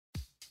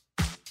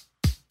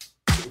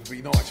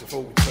be nice if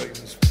all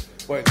teams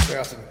went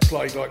out and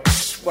played like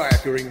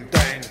swaggering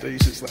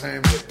dandies as the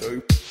Hamlet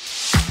do.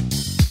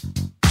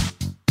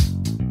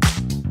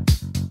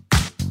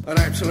 An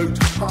absolute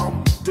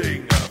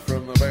humdinger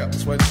from about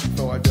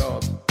 25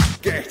 yards.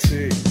 Get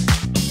in.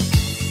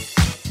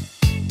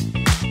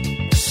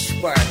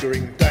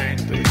 Swaggering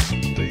dandies.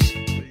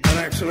 An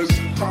absolute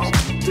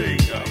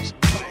humdinger.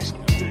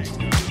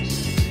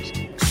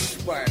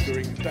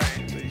 Swaggering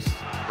dandies.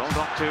 Rolled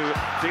up to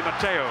Di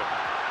Matteo.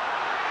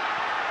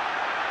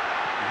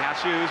 He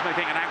has Hughes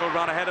making an angled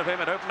run ahead of him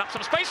and opened up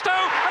some space too,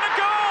 and a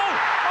goal!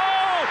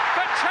 Oh,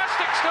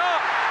 fantastic start!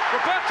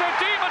 Roberto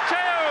Di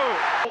Matteo!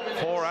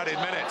 4 added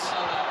minutes,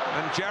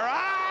 and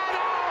Gerrard!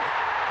 Oh!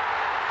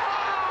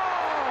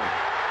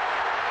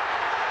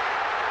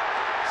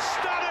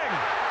 Stunning!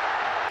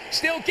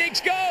 Still Giggs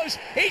goes,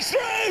 he's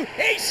through,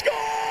 he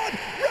scored!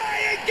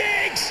 Ryan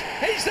Giggs!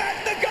 Is that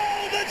the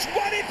goal that's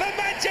won it for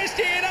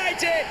Manchester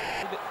United?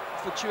 A bit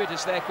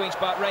fortuitous there, Queen's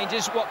Park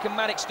Rangers. What can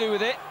Maddox do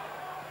with it?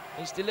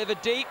 He's delivered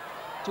deep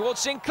towards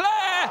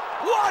Sinclair.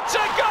 What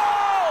a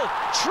goal!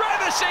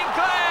 Trevor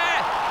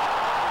Sinclair!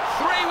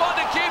 3-1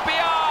 to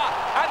QPR,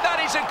 and that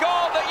is a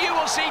goal that you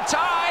will see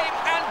time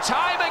and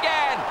time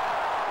again.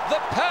 The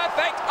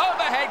perfect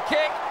overhead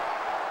kick.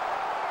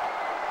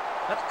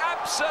 An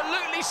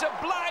absolutely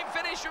sublime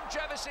finish from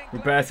Trevor Sinclair.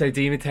 Roberto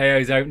Di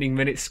Matteo's opening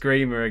minute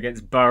screamer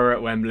against Borough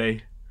at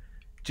Wembley.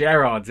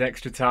 Gerrard's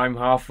extra time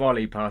half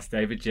volley past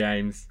David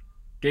James.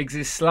 Giggs'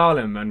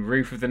 slalom and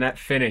roof of the net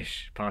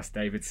finish past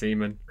David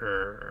Seaman.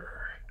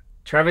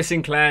 Trevor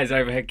Sinclair's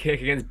overhead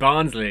kick against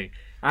Barnsley.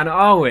 And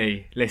are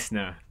we,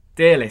 listener,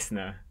 dear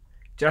listener,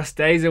 just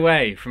days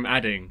away from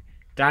adding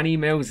Danny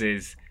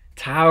Mills's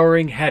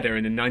towering header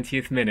in the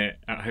 90th minute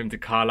at home to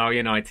Carlisle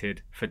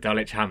United for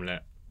Dulwich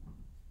Hamlet?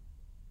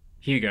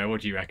 Hugo,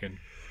 what do you reckon?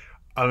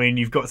 I mean,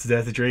 you've got to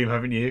dare to dream,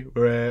 haven't you?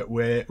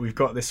 We've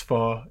got this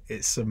far.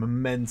 It's a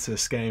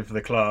momentous game for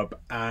the club,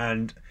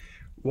 and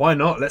why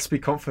not? Let's be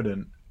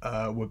confident.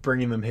 We're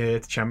bringing them here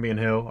to Champion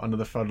Hill under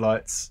the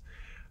floodlights,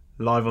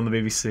 live on the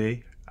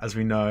BBC, as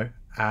we know.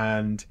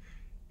 And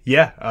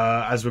yeah,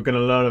 as we're going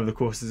to learn over the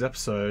course of this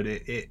episode,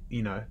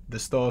 the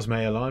stars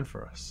may align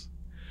for us.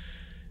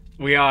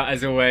 We are,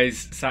 as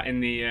always, sat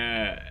in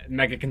the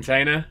mega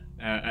container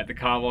at the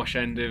car wash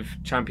end of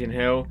Champion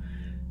Hill.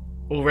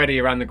 Already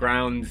around the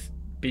ground,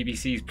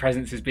 BBC's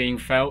presence is being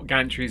felt.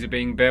 Gantries are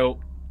being built.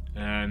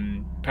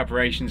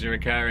 Preparations are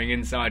occurring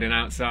inside and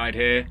outside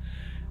here.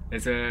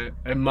 There's a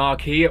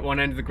marquee at one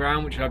end of the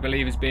ground, which I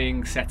believe is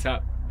being set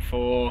up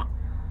for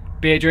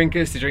beer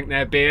drinkers to drink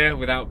their beer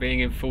without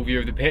being in full view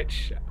of the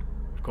pitch,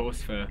 of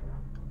course, for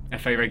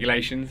FA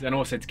regulations, and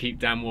also to keep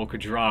Dan Walker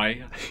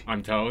dry,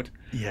 I'm told.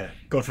 Yeah,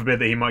 God forbid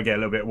that he might get a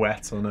little bit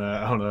wet on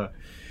a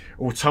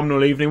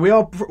autumnal evening.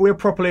 We're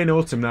properly in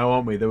autumn now,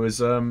 aren't we? There was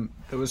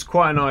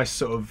quite a nice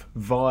sort of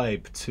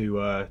vibe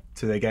to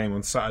their game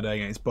on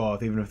Saturday against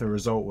Bath, even if the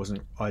result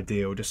wasn't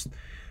ideal. Just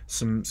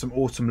some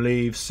autumn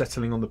leaves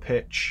settling on the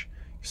pitch,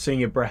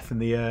 seeing your breath in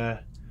the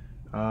air.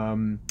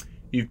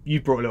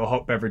 You've brought a little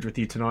hot beverage with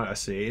you tonight, I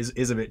see. It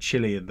is a bit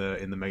chilly in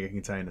the mega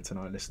container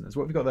tonight, listeners.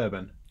 What have you got there,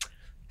 Ben?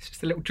 It's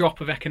just a little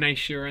drop of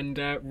echinacea and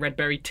red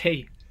berry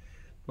tea.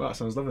 Well, that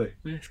sounds lovely.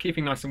 Yeah, it's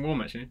keeping nice and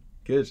warm, actually.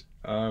 Good.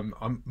 I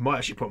might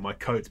actually put on my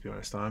coat, to be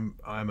honest. I am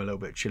a little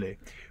bit chilly.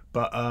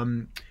 But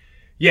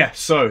yeah,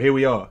 so here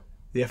we are.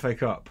 The FA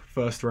Cup,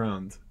 first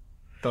round.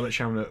 Dulwich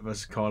Hamlet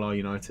versus Carlisle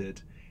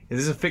United.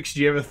 Is this a fixture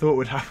you ever thought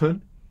would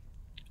happen?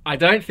 I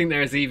don't think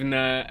there is even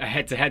a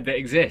head-to-head that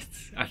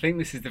exists. I think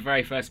this is the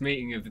very first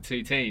meeting of the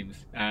two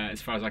teams,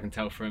 as far as I can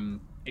tell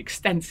from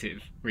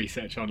extensive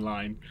research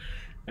online.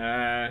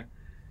 As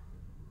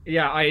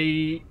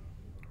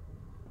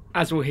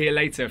we'll hear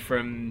later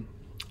from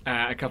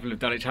a couple of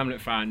Dulwich Hamlet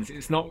fans,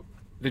 it's not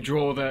the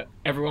draw that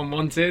everyone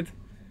wanted.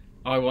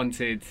 I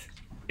wanted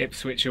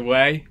Ipswich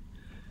away.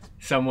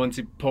 Some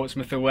wanted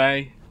Portsmouth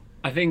away.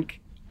 I think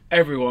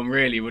everyone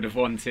really would have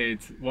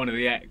wanted one of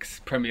the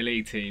ex-Premier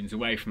League teams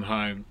away from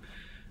home.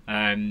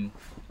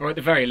 Or at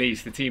the very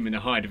least, the team in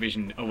the higher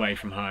division away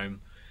from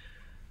home.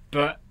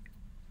 But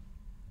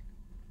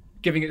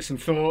giving it some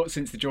thought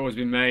since the draw has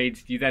been made,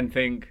 you then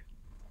think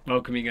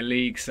welcoming a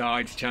league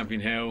side to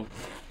Champion Hill.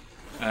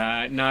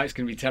 Now it's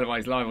going to be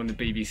televised live on the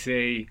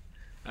BBC.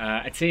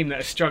 A team that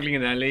are struggling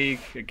in their league,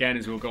 again,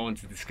 as we'll go on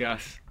to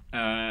discuss,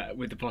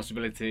 with the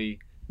possibility,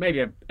 maybe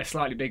a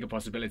slightly bigger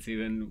possibility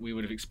than we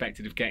would have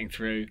expected of getting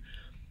through.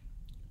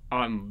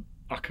 I'm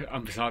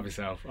beside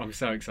myself. I'm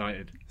so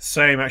excited.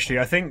 Same, actually.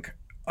 I think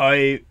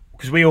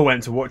because we all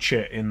went to watch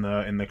it in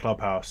the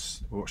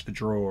clubhouse. We watched the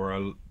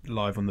draw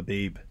live on the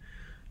Beeb,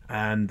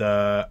 and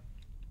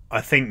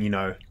I think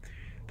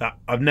that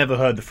I've never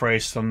heard the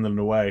phrase "Sunderland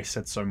away"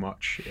 said so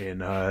much in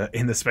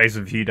the space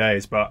of a few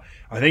days. But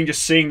I think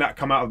just seeing that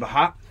come out of the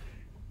hat,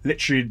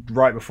 literally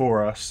right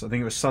before us, I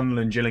think it was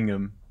Sunderland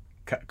Gillingham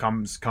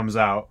comes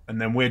out, and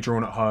then we're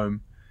drawn at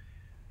home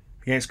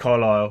against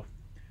Carlisle.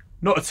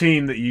 Not a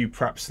team that you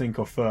perhaps think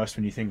of first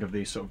when you think of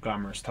these sort of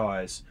glamorous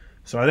ties.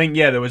 So I think,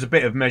 there was a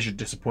bit of measured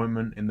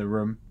disappointment in the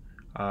room.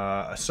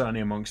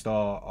 certainly amongst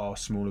our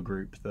smaller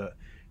group, that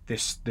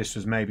this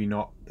was maybe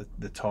not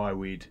the tie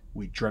we'd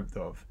dreamt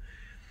of.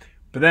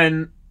 But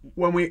then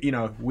when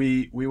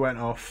we went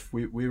off,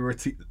 we were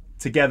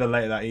together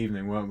later that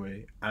evening, weren't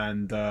we?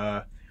 And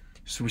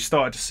so we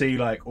started to see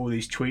like all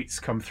these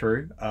tweets come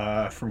through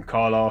from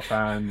Carlisle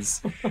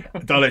fans,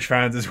 Dulwich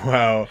fans as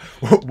well.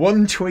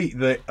 One tweet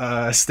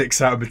that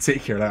sticks out in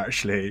particular,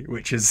 actually,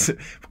 which has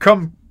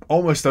become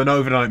almost an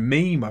overnight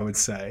meme, I would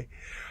say,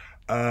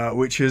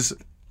 which is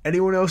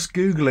anyone else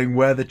Googling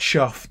where the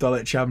chuff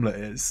Dulwich Hamlet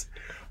is,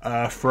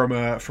 from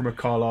a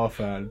Carlisle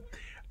fan.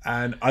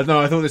 And I don't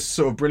know, I thought this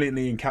sort of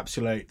brilliantly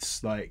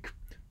encapsulates like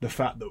the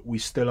fact that we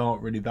still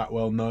aren't really that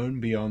well known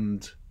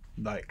beyond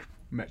like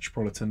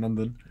metropolitan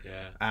London.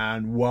 Yeah.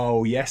 And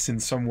while yes, in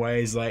some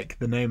ways like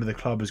the name of the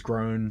club has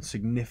grown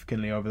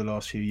significantly over the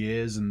last few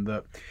years, and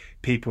that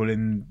people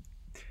in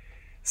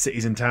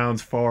cities and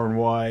towns far and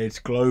wide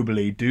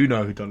globally do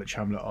know who Dulwich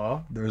Hamlet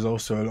are, there is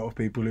also a lot of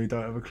people who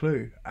don't have a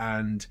clue.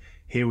 And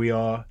here we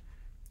are,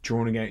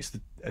 drawn against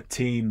a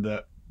team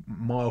that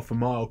mile for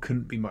mile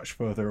couldn't be much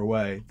further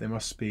away. They're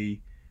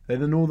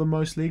the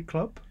northernmost league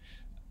club?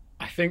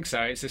 I think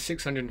so. It's a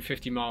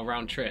 650-mile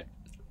round trip.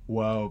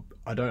 Well,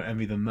 I don't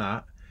envy them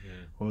that. Yeah.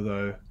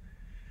 Although,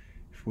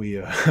 if we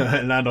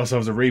land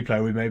ourselves a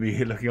replay, we may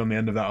be looking on the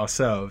end of that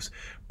ourselves.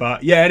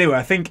 But yeah, anyway,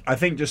 I think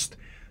just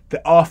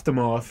the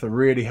aftermath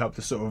really helped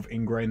to sort of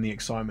ingrain the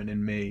excitement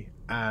in me,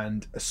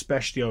 and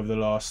especially over the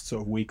last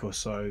sort of week or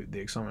so, the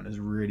excitement has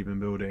really been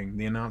building.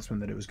 The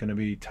announcement that it was going to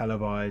be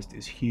televised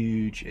is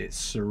huge.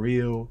 It's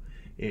surreal.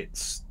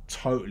 It's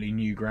totally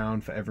new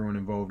ground for everyone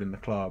involved in the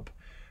club,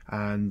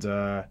 and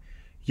I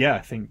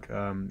think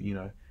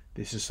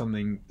this is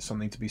something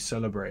to be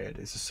celebrated.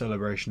 It's a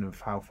celebration of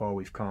how far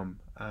we've come,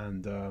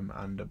 and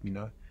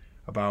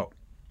about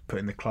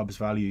putting the club's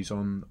values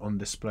on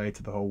display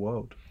to the whole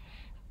world.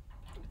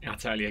 I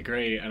totally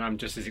agree, and I'm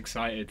just as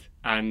excited.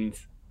 And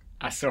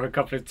I saw a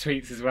couple of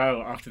tweets as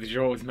well after the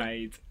draw was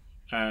made,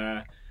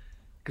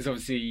 because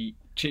obviously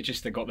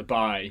Chichester got the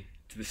bye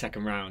to the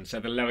second round,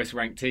 so the lowest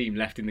ranked team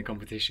left in the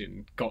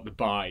competition got the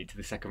bye to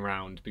the second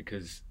round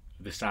because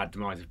of the sad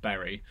demise of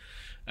Bury.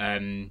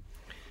 And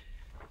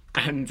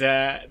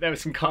there were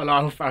some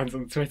Carlisle fans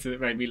on Twitter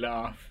that made me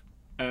laugh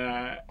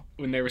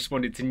when they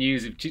responded to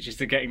news of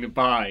Chichester getting the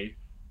bye.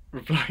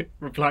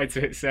 Replied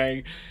to it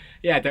saying,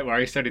 "Yeah, don't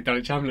worry, so did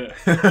Dulwich Hamlet."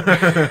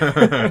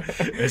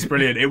 It's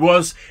brilliant.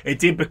 It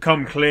did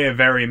become clear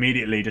very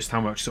immediately just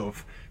how much sort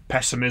of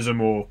pessimism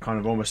or kind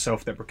of almost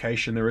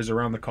self-deprecation there is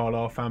around the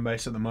Carlisle fan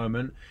base at the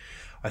moment.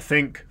 I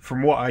think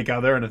from what I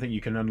gather, and I think you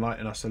can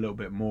enlighten us a little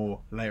bit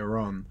more later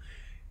on,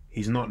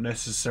 he's not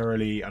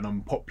necessarily an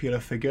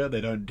unpopular figure.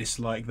 They don't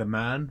dislike the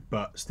man,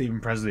 but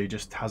Stephen Presley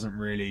just hasn't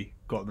really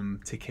got them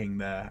ticking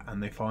there,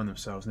 and they find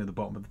themselves near the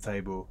bottom of the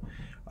table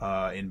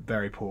in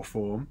very poor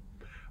form,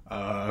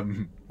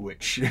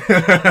 which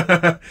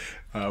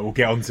we'll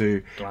get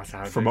onto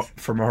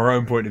from our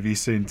own point of view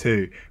soon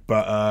too.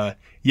 But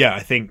I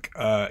think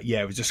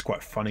it was just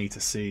quite funny to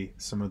see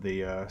some of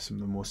the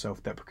more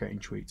self-deprecating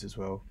tweets as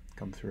well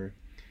come through.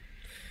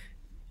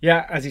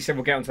 Yeah, as you said,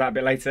 we'll get onto that a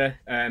bit later.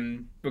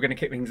 We're going to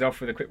kick things off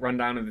with a quick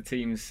rundown of the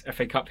team's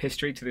FA Cup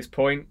history to this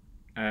point.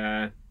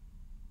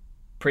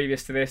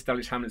 Previous to this,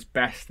 Dulwich Hamlet's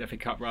best FA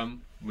Cup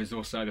run was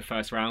also the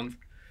first round.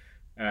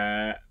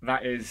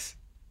 That is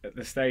at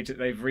the stage that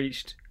they've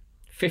reached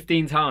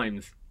 15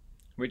 times,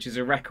 which is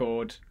a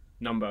record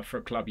number for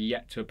a club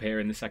yet to appear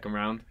in the second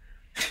round.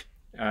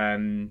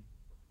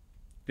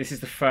 This is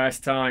the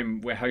first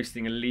time we're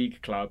hosting a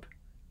league club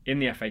in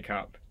the FA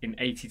Cup in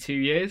 82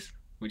 years,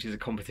 which is a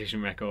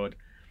competition record.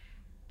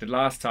 The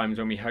last time was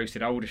when we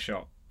hosted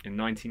Aldershot in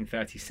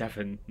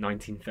 1937,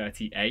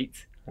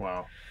 1938.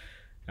 Wow.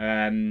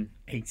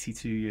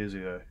 82 years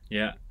ago.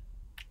 Yeah.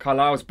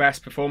 Carlisle's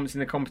best performance in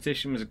the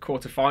competition was a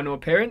quarter-final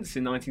appearance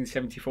in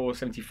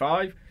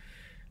 1974-75.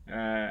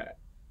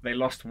 They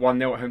lost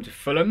 1-0 at home to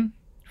Fulham.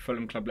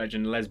 Fulham club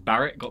legend Les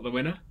Barrett got the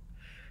winner.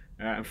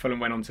 And Fulham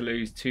went on to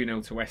lose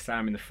 2-0 to West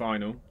Ham in the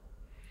final.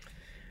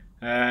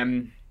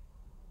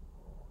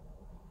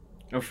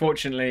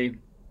 Unfortunately,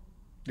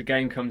 the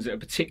game comes at a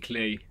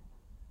particularly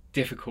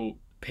difficult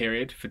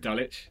period for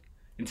Dulwich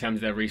in terms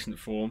of their recent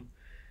form.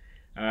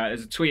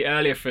 There's a tweet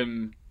earlier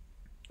from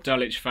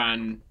Dulwich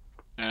fan.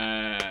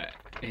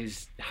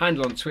 His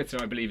handle on Twitter,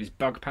 I believe, is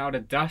Bug Powder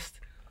Dust.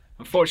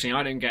 Unfortunately,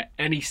 I don't get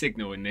any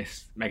signal in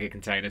this mega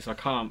container, so I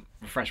can't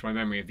refresh my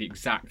memory of the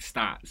exact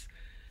stats.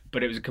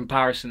 But it was a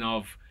comparison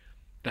of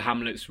the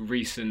Hamlet's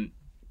recent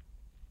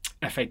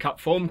FA Cup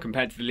form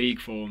compared to the league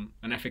form.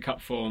 And FA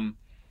Cup form,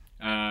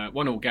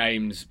 won all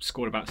games,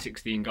 scored about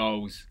 16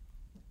 goals,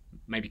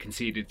 maybe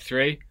conceded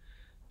 3.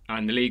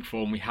 And the league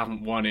form, we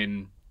haven't won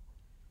in,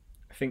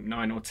 I think,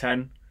 9 or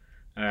 10.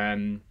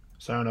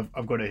 So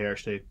I've got it here,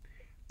 Steve.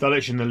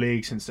 Dulwich in the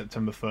league since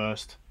September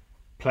 1st.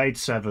 Played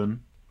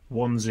 7,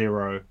 won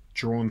 0,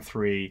 drawn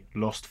 3,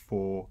 lost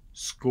 4,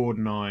 scored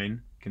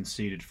 9,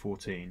 conceded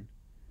 14.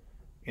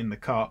 In the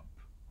Cup,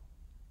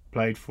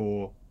 played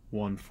 4,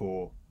 won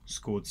 4,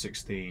 scored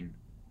 16,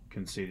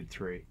 conceded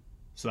 3.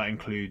 So that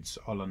includes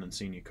our London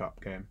Senior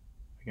Cup game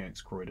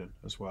against Croydon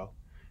as well.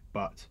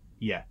 But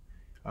yeah,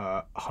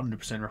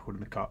 100% record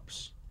in the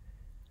cups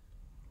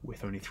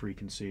with only 3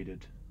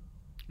 conceded.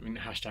 I mean,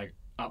 hashtag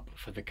up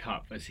for the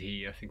cup, as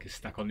he, I think, is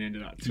stuck on the end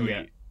of that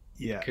tweet.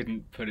 Yeah.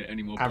 Couldn't put it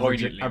any more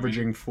Averaging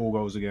poignantly. 4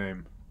 goals a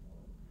game.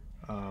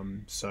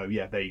 So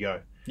yeah, there you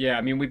go. Yeah,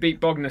 I mean, we beat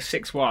Bognor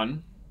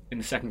 6-1 in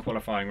the second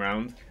qualifying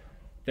round.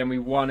 Then we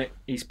won at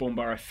Eastbourne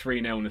Borough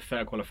 3-0 in the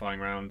third qualifying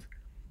round.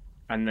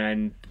 And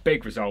then the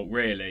big result,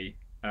 really,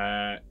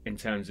 in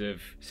terms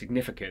of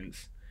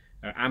significance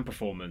and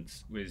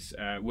performance, was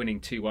winning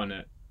 2-1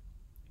 at,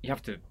 you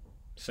have to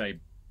say,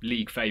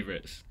 league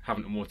favourites,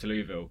 Havant and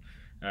Waterlooville,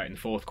 in the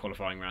fourth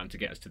qualifying round to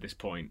get us to this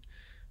point.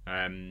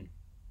 And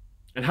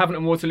Havant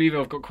and Waterlooville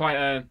have got quite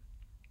a,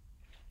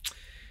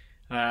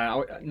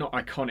 not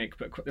iconic,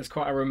 but there's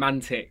quite a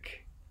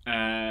romantic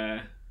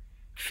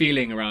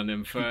feeling around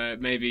them for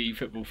maybe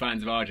football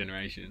fans of our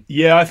generation.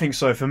 Yeah, I think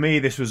so. For me,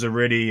 this was a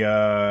really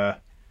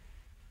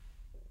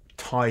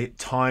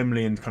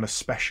timely and kind of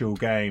special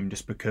game,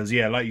 just because,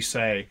 yeah, like you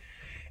say,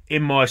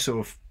 in my sort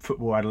of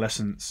football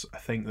adolescence, I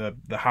think the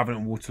Havant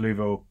and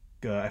Waterlooville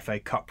FA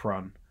Cup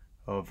run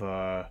of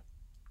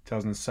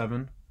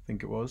 2007, I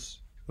think it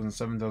was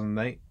 2007,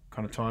 2008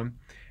 kind of time,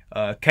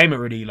 came at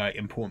a really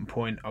important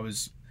point. I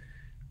was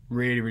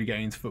really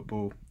getting into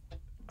football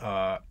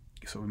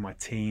sort of in my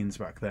teens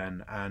back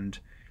then, and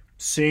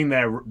seeing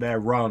their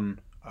run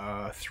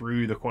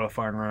through the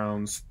qualifying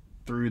rounds,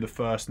 through the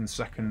first and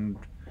second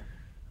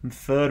and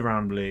third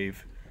round, I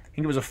believe. I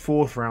think it was a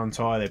 4th round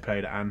tie they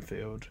played at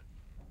Anfield,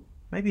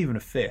 maybe even a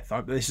 5th.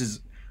 I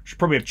should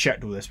probably have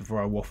checked all this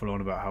before I waffle on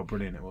about how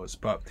brilliant it was.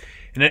 But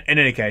in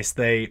any case,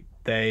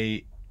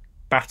 they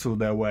battled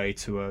their way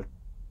to a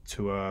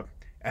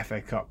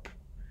FA Cup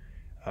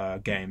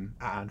game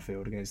at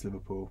Anfield against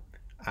Liverpool,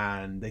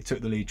 and they took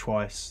the lead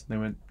twice. They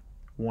went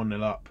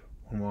 1-0 up,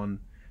 1-1,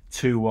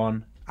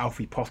 2-1.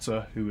 Alfie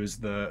Potter, who was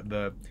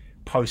the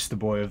poster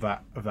boy of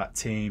that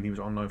team, he was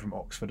on loan from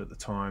Oxford at the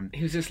time.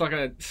 He was just like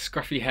a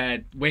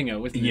scruffy-haired winger,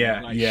 wasn't he?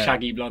 Yeah.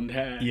 Shaggy blonde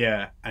hair.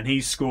 Yeah, and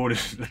he scored a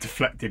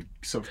deflected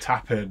sort of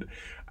tap-in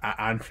at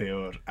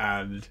Anfield,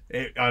 and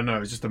I don't know,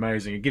 it was just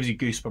amazing. It gives you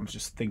goosebumps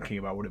just thinking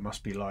about what it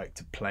must be like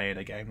to play in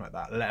a game like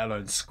that, let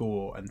alone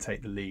score and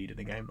take the lead in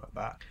a game like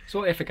that. It's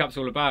what FA Cup's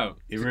all about.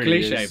 It's really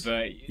a cliche, is.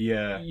 But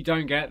Yeah. you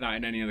don't get that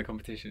in any other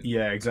competition.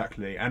 Yeah,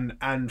 exactly.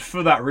 And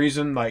for that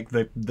reason, like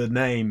the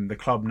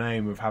club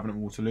name of Havant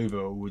and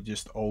Waterlooville would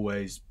just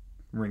always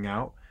ring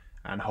out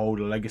and hold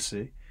a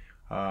legacy.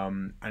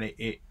 And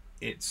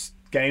it's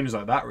games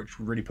like that which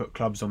really put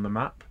clubs on the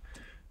map.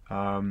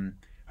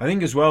 I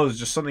think as well, there's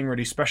just something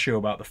really special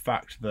about the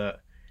fact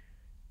that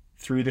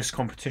through this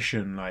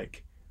competition,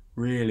 like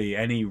really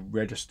any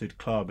registered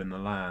club in the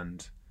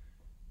land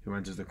who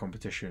enters the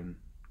competition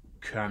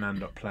can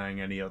end up playing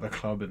any other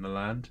club in the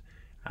land.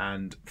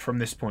 And from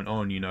this point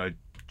on, you know,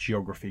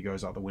 geography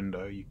goes out the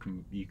window. You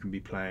can be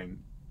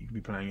playing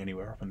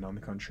anywhere up and down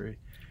the country.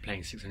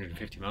 Playing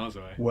 650 miles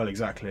away. Well,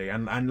 exactly.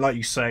 And like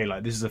you say,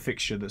 like this is a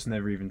fixture that's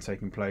never even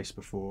taken place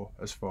before,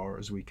 as far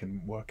as we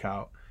can work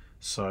out.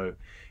 So,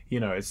 you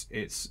know,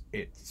 it's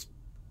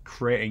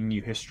creating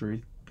new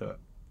history that,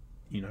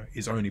 you know,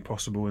 is only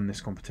possible in this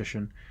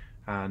competition,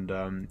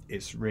 and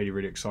it's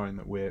really exciting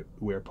that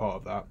we're a part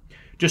of that.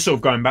 Just sort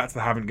of going back to the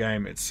Havant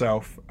game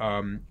itself,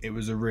 it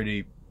was a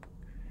really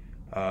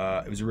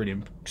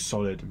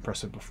solid,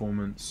 impressive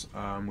performance.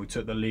 We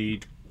took the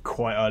lead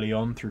quite early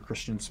on through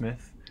Christian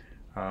Smith,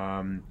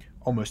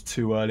 almost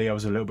too early. I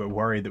was a little bit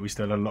worried that we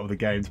still had a lot of the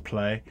game to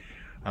play.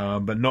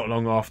 But not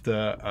long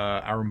after,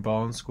 Aaron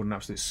Barnes scored an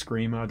absolute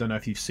screamer. I don't know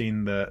if you've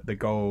seen the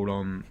goal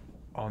on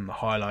the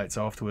highlights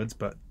afterwards,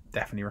 but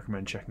definitely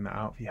recommend checking that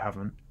out if you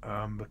haven't.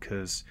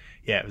 Because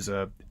yeah, it was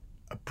a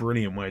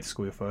brilliant way to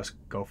score your first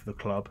goal for the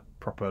club.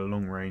 Proper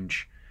long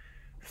range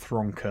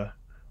thronker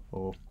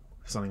or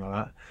something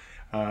like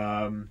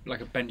that.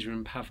 Like a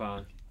Benjamin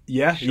Pavard.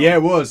 Yeah,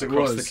 it was.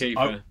 Across the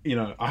keeper.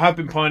 I have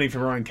been pining for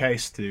Ryan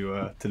Case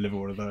to deliver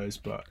one of those,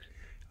 but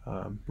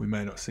we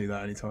may not see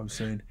that anytime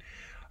soon.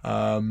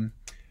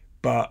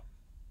 But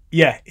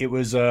yeah, it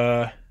was.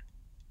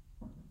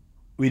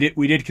 We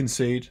did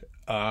concede,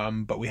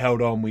 but we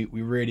held on. We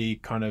really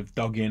kind of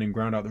dug in and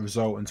ground out the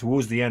result. And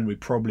towards the end, we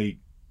probably,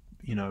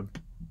 you know,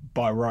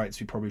 by rights,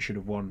 we probably should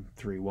have won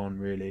 3-1.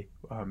 Really,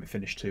 it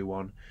finished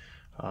 2-1.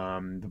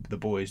 The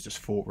boys just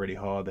fought really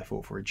hard. They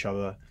fought for each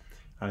other.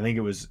 And I think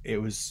it was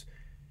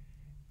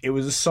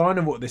a sign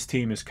of what this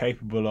team is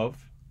capable of.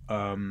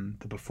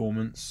 The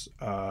performance,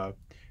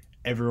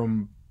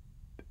 everyone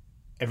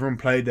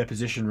played their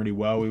position really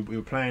well. We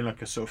were playing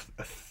like a sort of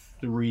a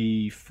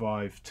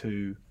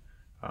 3-5-2,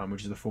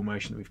 which is the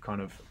formation that we've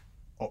kind of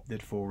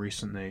opted for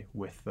recently,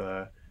 with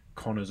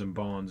Connors and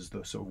Barnes as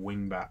the sort of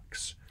wing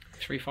backs.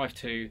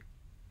 3-5-2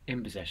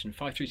 in possession,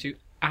 5-3-2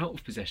 out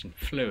of possession,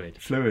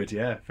 fluid,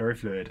 yeah, very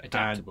fluid,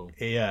 adaptable.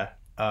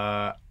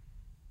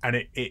 And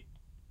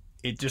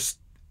it just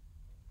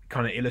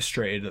kind of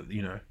illustrated that,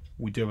 you know,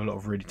 we do have a lot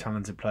of really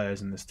talented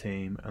players in this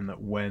team, and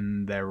that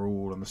when they're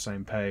all on the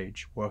same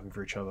page, working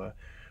for each other,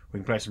 we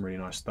can play some really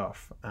nice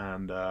stuff.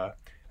 And I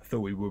thought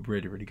we were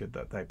really, really good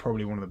that day.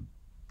 Probably one of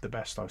the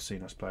best I've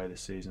seen us play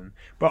this season.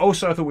 But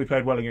also I thought we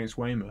played well against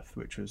Weymouth,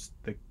 which was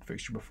the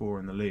fixture before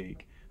in the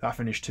league. That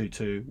finished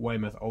 2-2.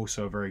 Weymouth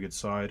also a very good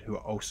side, who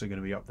are also going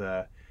to be up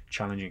there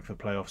challenging for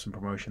playoffs and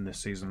promotion this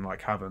season,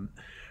 like Havant.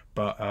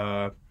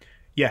 But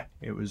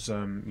it was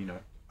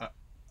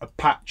a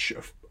patch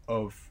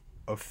of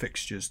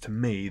fixtures to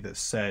me that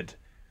said,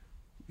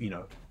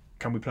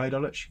 can we play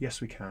Dulwich?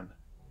 Yes, we can.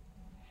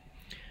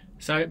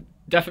 So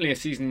definitely a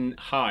season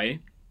high,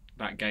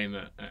 that game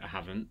at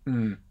Havant.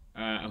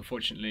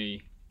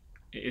 Unfortunately,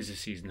 it is a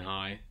season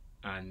high,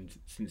 and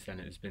since then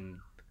it has been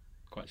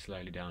quite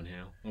slowly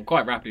downhill, or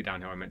quite rapidly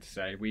downhill, I meant to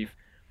say. We've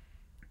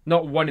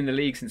not won in the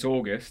league since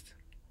August,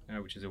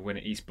 which is a win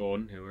at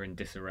Eastbourne, who were in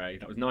disarray.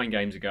 That was 9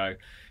 games ago.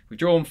 We've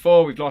drawn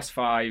 4, we've lost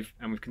 5,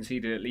 and we've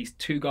conceded at least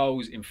 2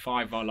 goals in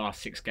 5 of our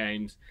last 6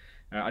 games.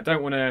 I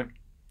don't want to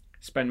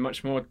spend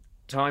much more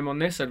time on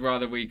this. I'd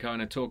rather we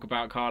kind of talk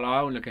about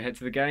Carlisle and look ahead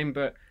to the game.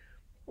 But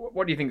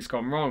what do you think's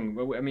gone wrong?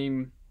 Well, I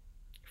mean,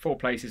 4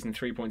 places and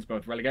 3 points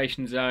above the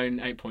relegation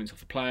zone, 8 points off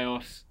the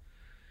playoffs,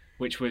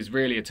 which was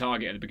really a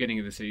target at the beginning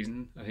of the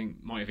season. I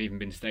think might have even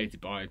been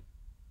stated by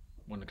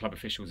one of the club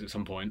officials at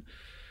some point.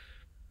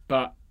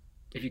 But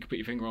if you could put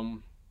your finger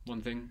on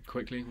one thing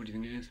quickly, what do you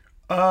think it is?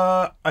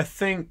 I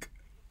think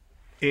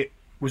it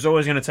was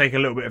always going to take a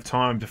little bit of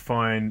time to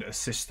find a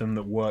system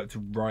that worked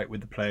right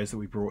with the players that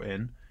we brought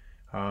in.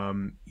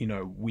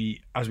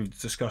 As we've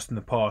discussed in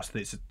the past,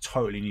 it's a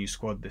totally new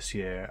squad this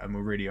year, and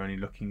we're really only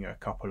looking at a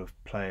couple of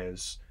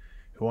players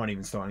who aren't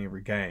even starting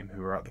every game,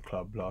 who were at the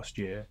club last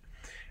year.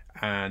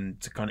 And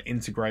to kind of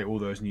integrate all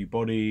those new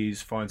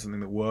bodies, find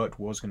something that worked,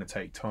 was going to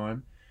take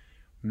time.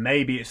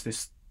 Maybe it's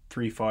this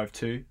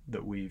 3-5-2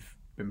 that we've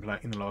been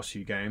playing in the last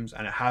few games,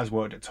 and it has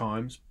worked at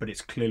times, but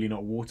it's clearly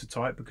not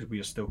watertight because we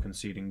are still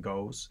conceding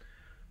goals.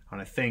 And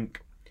I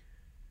think,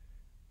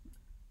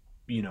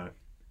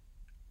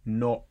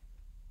 not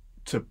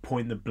to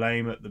point the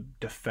blame at the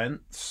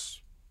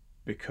defence,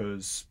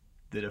 because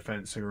the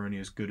defence are only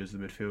as good as the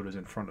midfielders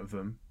in front of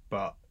them,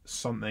 but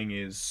something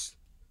is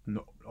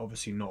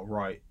obviously not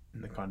right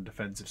in the kind of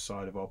defensive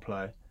side of our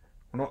play.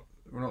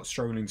 We're not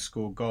struggling to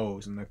score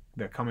goals, and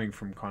they're coming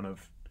from kind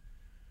of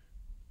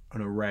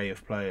an array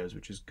of players,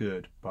 which is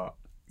good. But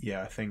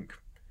yeah, I think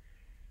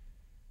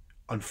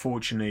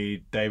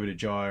unfortunately David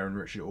Ajaya and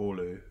Richard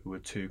Orlu, who were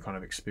 2 kind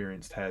of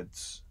experienced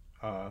heads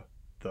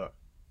that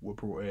were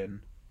brought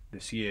in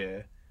this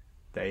year,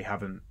 they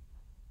haven't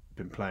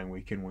been playing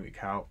week in,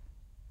 week out.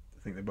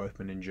 I think they've both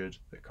been injured.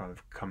 They're kind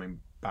of coming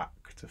back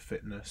to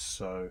fitness.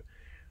 So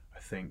I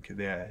think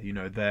there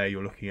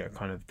you're looking at a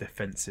kind of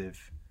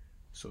defensive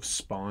sort of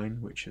spine,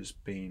 which has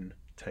been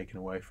taken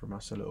away from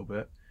us a little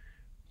bit.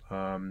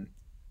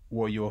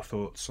 What are your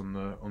thoughts on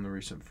the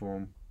recent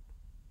form?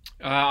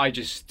 I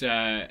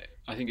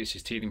think it's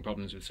just teething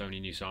problems with so many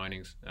new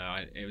signings.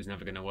 It was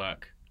never going to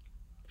work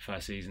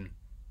first season.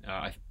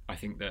 I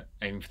think that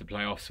aiming for the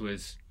playoffs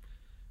was,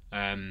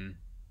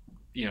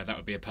 that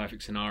would be a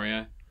perfect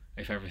scenario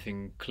if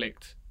everything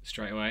clicked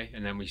straight away,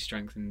 and then we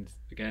strengthened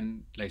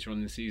again later on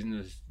in the season,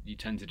 as you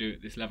tend to do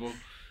at this level.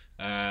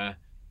 I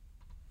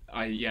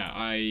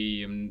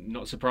am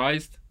not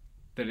surprised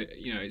that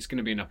it's going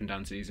to be an up and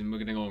down season. We're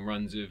going to go on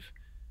runs of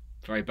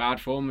very bad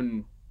form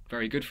and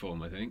very good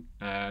form, I think.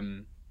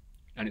 And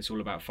it's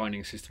all about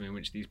finding a system in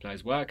which these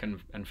players work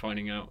and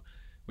finding out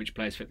which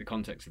players fit the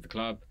context of the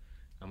club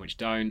and which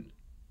don't.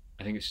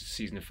 I think it's just a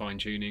season of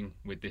fine-tuning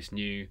with this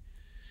new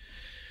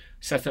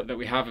setup that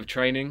we have of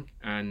training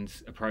and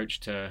approach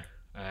to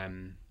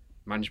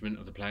management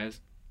of the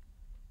players.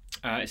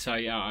 I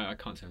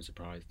can't say I'm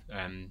surprised.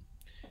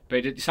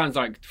 But it sounds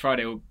like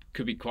Friday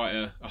could be quite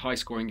a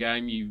high-scoring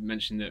game. You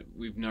mentioned that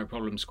we've no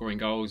problem scoring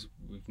goals,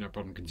 we've no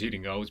problem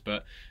conceding goals,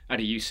 but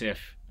Adi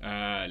Youssef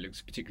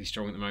looks particularly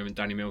strong at the moment.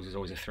 Danny Mills is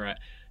always a threat,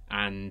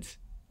 and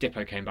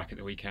Dippo came back at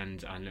the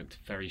weekend and looked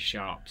very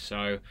sharp.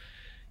 So,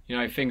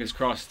 fingers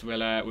crossed we'll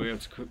be able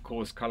to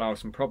cause Carlisle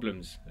some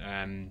problems,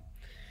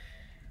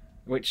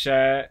 which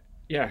kind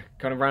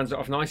of rounds it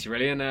off nicely,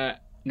 really. And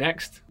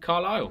next,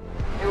 Carlisle.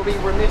 It would be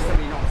remiss of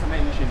me not to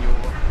mention your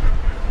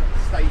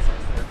status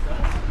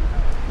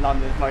as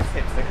London's most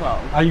hipster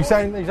club. Are you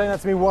saying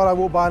that to me while I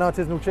walk by an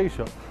artisanal cheese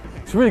shop?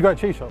 It's a really great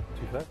cheese shop,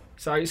 to be fair.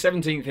 So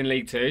 17th in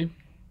League 2,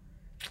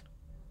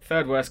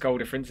 3rd worst goal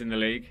difference in the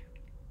league,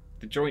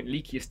 the joint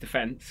leakiest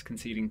defence,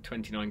 conceding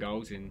 29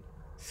 goals in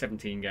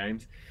 17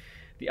 games.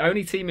 The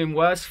only team in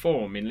worse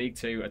form in League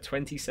 2 are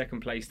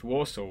 22nd placed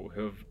Walsall,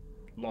 who have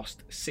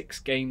lost 6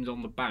 games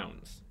on the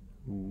bounce.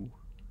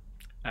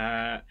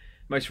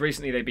 Most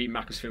recently they beat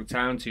Macclesfield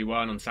Town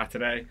 2-1 on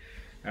Saturday.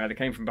 They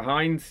came from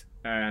behind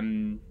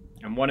and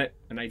won it,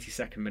 an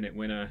 82nd minute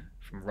winner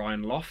from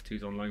Ryan Loft,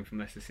 who's on loan from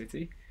Leicester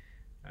City.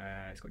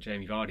 It's got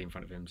Jamie Vardy in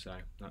front of him, so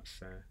that's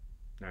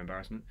no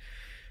embarrassment.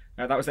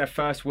 That was their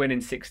first win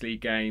in 6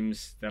 league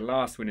games. Their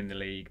last win in the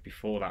league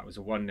before that was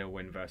a 1-0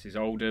 win versus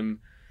Oldham.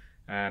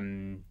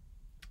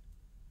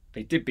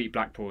 They did beat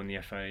Blackpool in the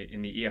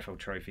EFL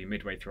Trophy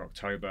midway through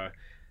October.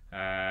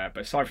 But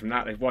aside from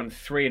that, they've won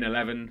 3 in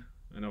 11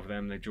 and of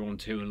them they've drawn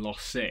 2 and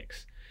lost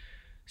 6.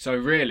 So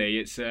really,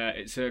 it's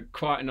a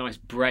quite a nice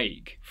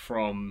break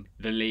from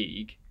the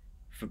league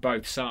for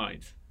both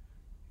sides.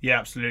 Yeah,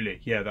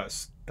 absolutely. Yeah,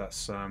 that's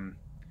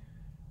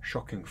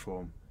shocking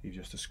form you've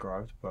just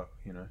described. But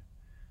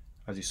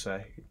as you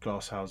say,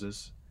 glass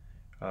houses.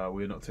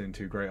 We're not doing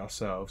too great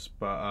ourselves.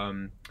 But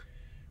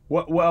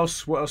what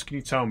else? What else can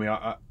you tell me?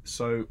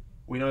 So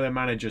we know their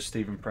manager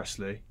Stephen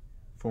Pressley,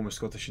 former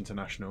Scottish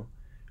international.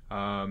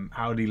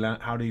 How do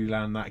you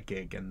land that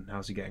gig, and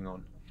how's he getting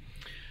on?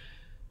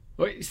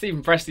 Well,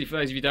 Stephen Pressley, for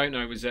those of you who don't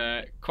know, was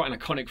quite an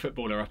iconic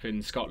footballer up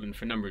in Scotland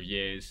for a number of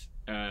years.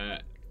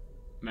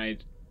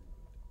 Made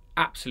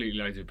absolutely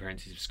loads of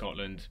appearances for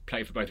Scotland.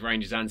 Played for both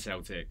Rangers and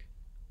Celtic.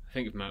 I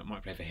think he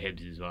might play for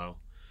Hibs as well.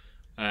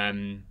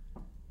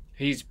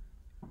 He's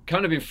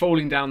kind of been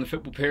falling down the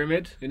football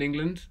pyramid in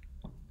England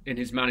in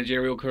his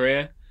managerial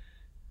career.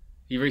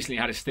 He recently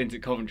had a stint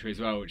at Coventry as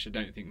well, which I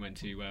don't think went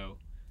too well.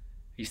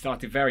 He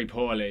started very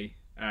poorly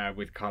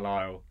with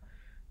Carlisle.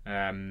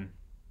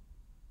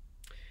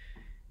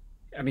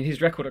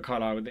 His record at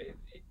Carlisle,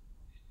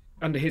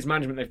 under his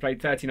management, they've played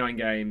 39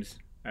 games.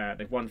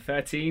 They've won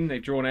 13,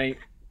 they've drawn 8,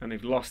 and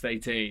they've lost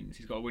 18. So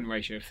he's got a win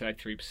ratio of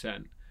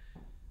 33%,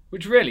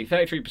 which really,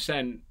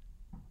 33%,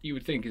 you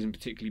would think isn't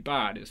particularly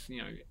bad.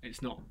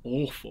 It's not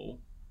awful.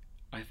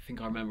 I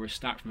think I remember a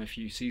stat from a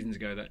few seasons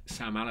ago that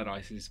Sam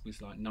Allardyce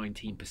was like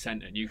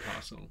 19% at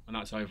Newcastle, and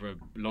that's over a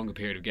longer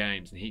period of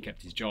games, and he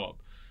kept his job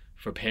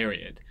for a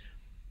period.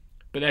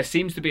 But there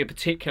seems to be a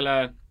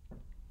particular...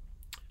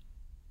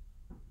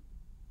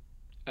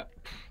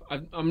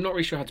 I'm not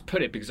really sure how to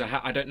put it, because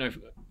I don't know if,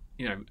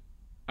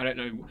 I don't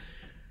know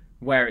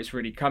where it's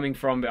really coming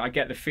from, but I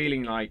get the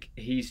feeling like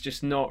he's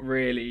just not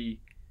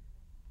really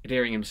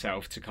adhering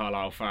himself to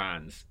Carlisle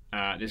fans.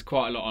 There's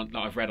quite a lot that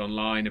I've read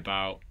online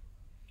about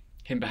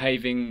him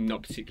behaving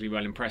not particularly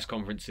well in press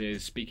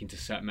conferences, speaking to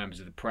certain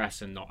members of the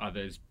press and not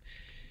others,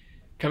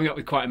 coming up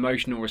with quite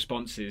emotional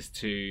responses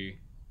to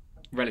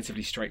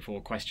relatively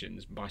straightforward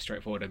questions. By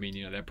straightforward, I mean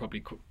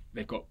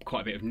they've got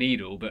quite a bit of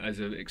needle, but as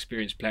an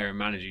experienced player and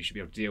manager, you should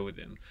be able to deal with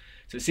them.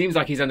 So it seems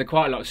like he's under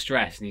quite a lot of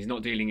stress, and he's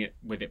not dealing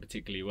with it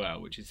particularly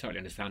well, which is totally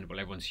understandable.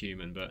 Everyone's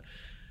human, but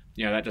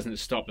that doesn't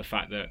stop the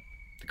fact that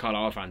the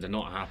Carlisle fans are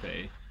not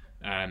happy.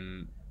 A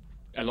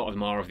lot of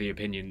them are of the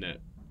opinion that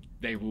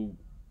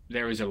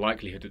there is a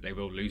likelihood that they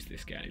will lose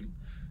this game.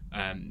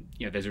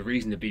 There's a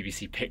reason the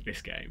BBC picked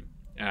this game.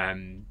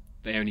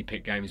 They only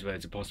pick games where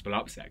there's a possible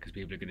upset because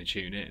people are going to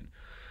tune in.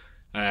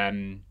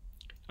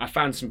 I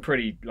found some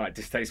pretty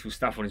distasteful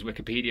stuff on his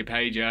Wikipedia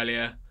page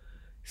earlier.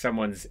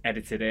 Someone's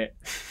edited it,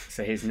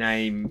 so his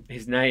name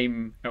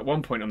at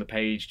one point on the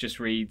page just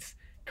reads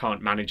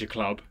 "can't manage a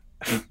club"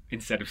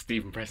 instead of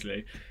Stephen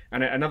Pressley,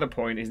 and at another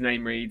point his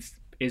name reads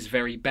 "is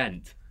very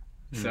bent,"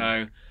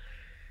 so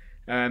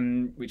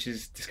which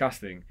is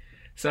disgusting.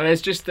 So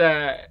there's just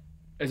there's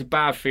a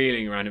bad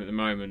feeling around him at the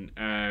moment.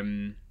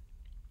 And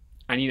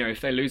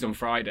if they lose on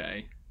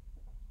Friday,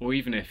 or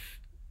even if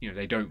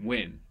they don't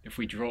win, if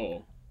we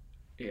draw,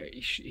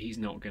 he's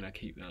not going to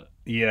keep that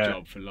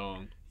job for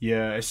long.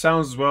 Yeah, it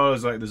sounds as well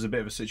as like there's a bit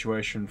of a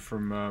situation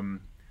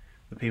from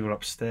the people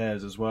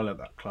upstairs as well at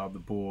that club, the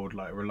board,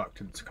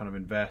 reluctant to kind of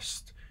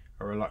invest,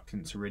 or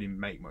reluctant to really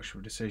make much of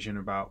a decision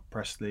about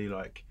Pressley.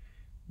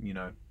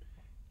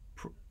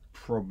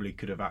 Probably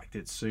could have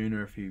acted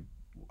sooner if he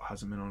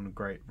hasn't been on a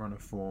great run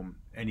of form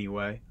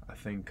anyway. I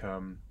think,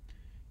 have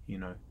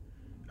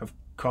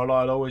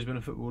Carlisle always been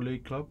a Football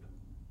League club?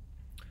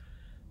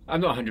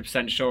 I'm not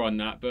 100% sure on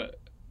that, but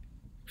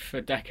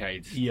for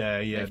decades.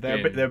 Yeah. They're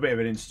a bit of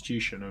an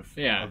institution of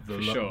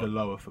the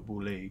lower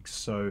football leagues.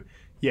 So,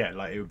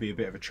 it would be a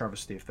bit of a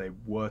travesty if they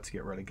were to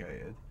get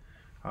relegated.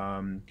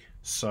 There's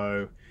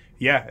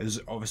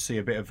obviously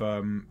a bit of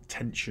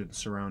tension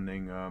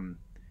surrounding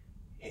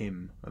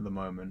him at the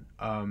moment.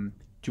 Do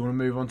you want to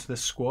move on to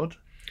this squad?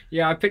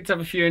 Yeah, I picked up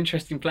a few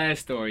interesting player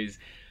stories.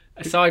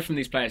 Aside from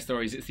these player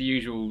stories, it's the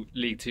usual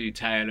League Two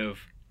tale of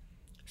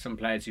some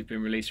players who've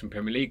been released from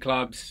Premier League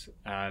clubs,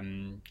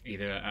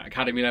 either at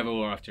academy level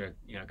or after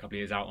a couple of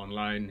years out on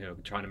loan, who are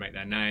trying to make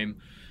their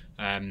name,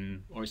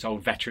 or it's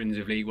old veterans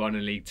of League One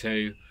and League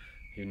Two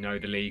who know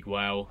the league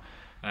well.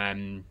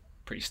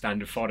 Pretty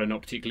standard fodder,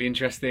 not particularly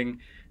interesting.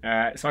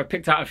 So I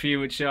picked out a few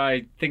which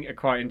I think are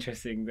quite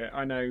interesting, that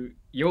I know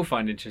you'll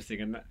find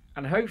interesting,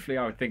 and hopefully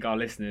I would think our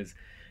listeners.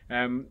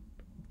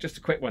 Just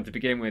a quick one to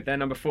begin with. They're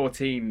number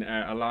 14,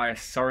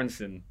 Elias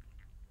Sorensen.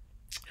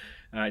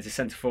 He's a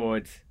centre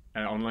forward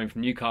on loan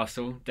from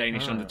Newcastle,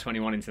 Danish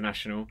under-21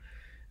 international.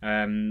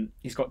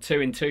 He's got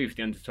 2 in 2 for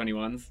the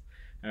under-21s.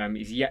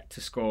 He's yet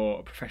to score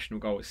a professional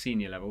goal at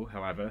senior level,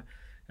 however.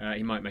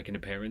 He might make an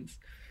appearance.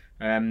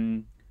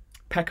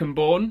 Peckham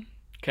born,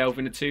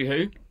 Kelvin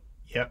Atuhu.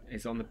 Yep.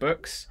 Is on the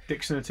books.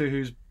 Dixon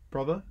Atuhu's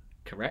brother.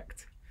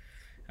 Correct.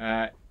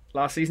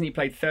 Last season he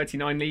played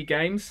 39 league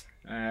games.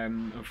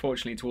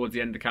 Unfortunately, towards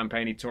the end of the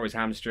campaign, he tore his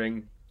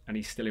hamstring and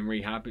he's still in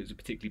rehab. It was a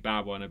particularly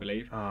bad one, I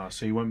believe.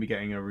 So he won't be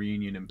getting a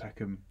reunion in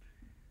Peckham?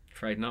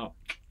 Afraid not.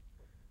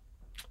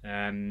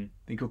 Think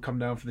he'll come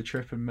down for the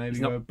trip and maybe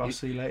go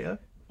bussy later?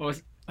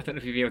 I don't know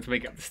if you'd be able to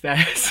make it up the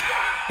stairs.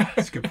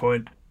 That's a good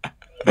point.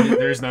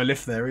 There is no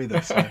lift there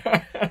either, so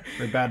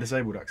very bad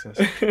disabled access.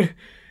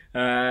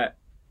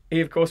 He,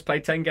 of course,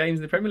 played 10 games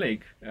in the Premier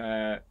League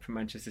for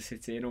Manchester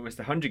City and almost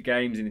 100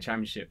 games in the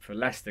Championship for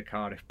Leicester,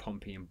 Cardiff,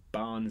 Pompey and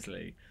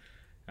Barnsley.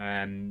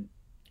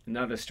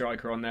 Another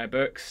striker on their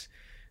books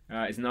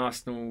is an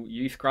Arsenal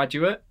youth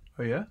graduate.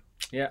 Oh, yeah?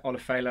 Yeah,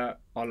 Olufela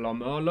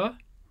Olomola.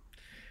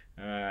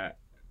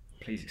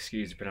 Please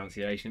excuse the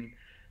pronunciation.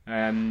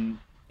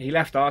 He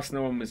left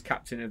Arsenal and was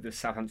captain of the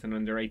Southampton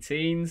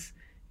under-18s.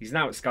 He's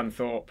now at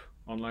Scunthorpe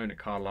on loan at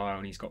Carlisle,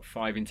 and he's got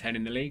 5 in 10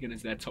 in the league and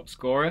is their top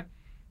scorer.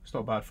 It's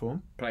not bad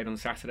form. Played on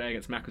Saturday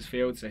against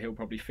Macclesfield, so he'll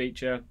probably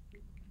feature.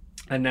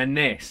 And then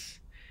this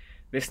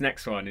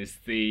next one is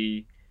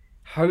the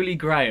holy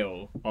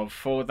grail of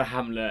For the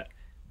Hamlet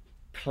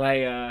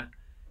player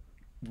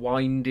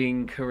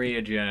winding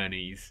career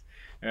journeys.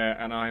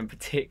 And I am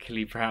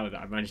particularly proud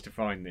that I managed to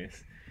find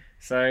this.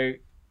 So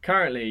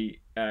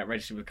currently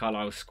registered with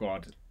Carlisle's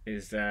squad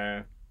is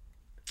a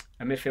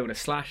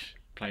midfielder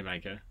 /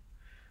 playmaker.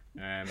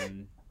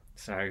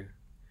 So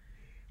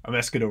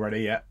that's good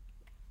already, yeah.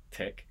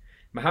 Tick.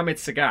 Mohamed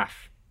Sagaf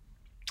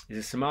is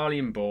a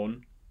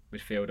Somalian-born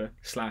midfielder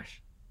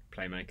 /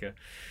 playmaker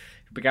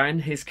who began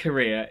his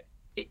career,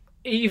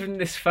 even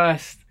this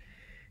first,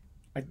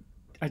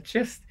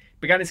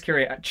 began his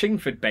career at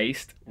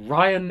Chingford-based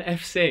Ryan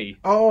FC.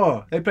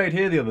 Oh, they played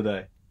here the other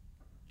day.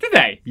 Did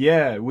they?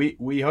 Yeah, we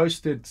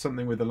hosted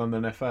something with the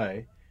London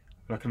FA,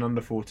 like an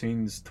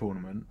under-14s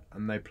tournament,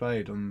 and they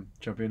played on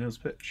Champion Hill's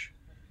pitch.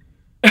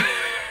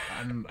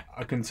 And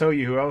I can tell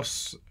you who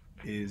else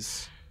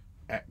is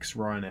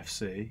ex-Ryan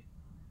FC.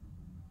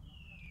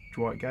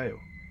 Dwight Gale.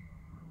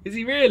 Is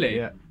he really?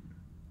 Yeah,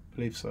 I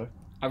believe so.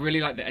 I really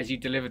like that as you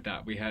delivered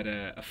that, we had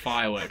a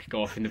firework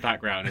go off in the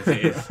background as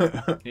it is.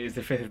 It is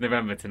the 5th of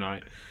November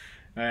tonight.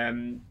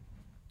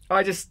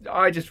 I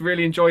just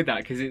really enjoyed that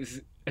because it's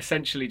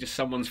essentially just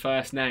someone's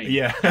first name.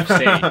 Yeah.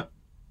 FC.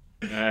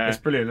 It's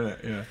brilliant,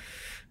 isn't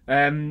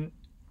it?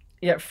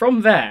 Yeah.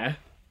 From there,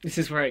 this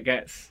is where it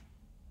gets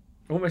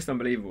almost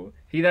unbelievable.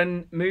 He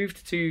then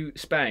moved to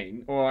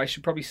Spain, or I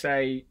should probably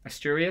say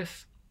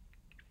Asturias,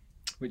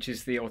 which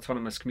is the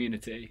autonomous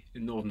community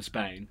in northern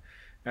Spain.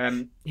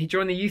 He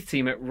joined the youth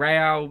team at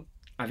Real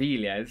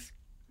Avilés,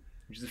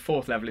 which is the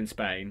 4th level in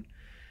Spain.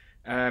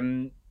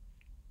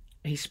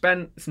 He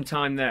spent some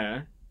time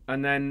there,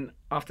 and then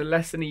after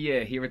less than a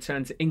year, he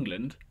returned to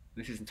England.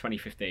 This is in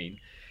 2015,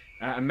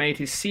 and made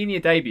his senior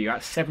debut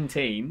at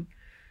 17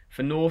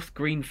 for North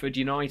Greenford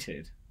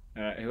United,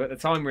 who at the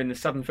time were in the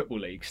Southern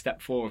Football League,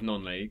 Step 4 of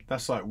non-league.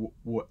 That's like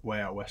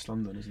way out West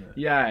London, isn't it?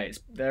 Yeah,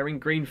 they're in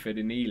Greenford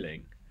in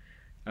Ealing.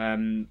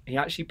 He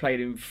actually played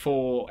in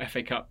 4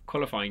 FA Cup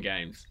qualifying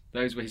games.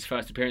 Those were his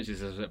first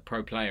appearances as a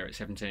pro player at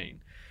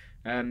 17.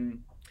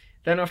 Then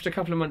after a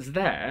couple of months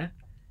there,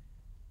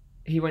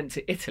 he went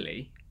to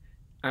Italy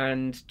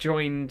and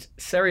joined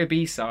Serie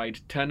B side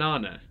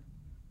Ternana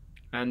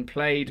and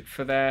played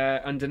for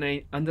their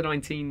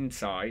under-19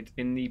 side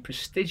in the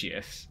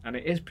prestigious, and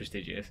it is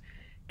prestigious,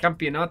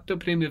 Campionato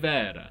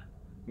Primavera,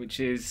 which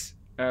is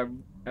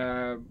an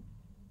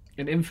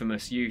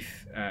infamous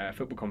youth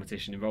football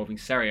competition involving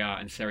Serie A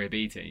and Serie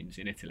B teams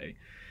in Italy.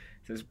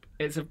 So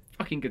it's a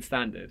fucking good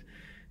standard.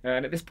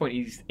 And at this point,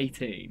 he's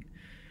 18.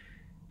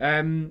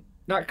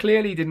 That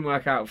clearly didn't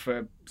work out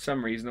for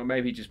some reason, or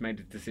maybe he just made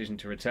the decision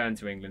to return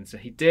to England. So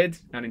he did,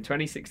 and in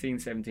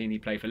 2016-17, he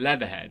played for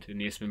Leatherhead in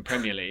the Isthmian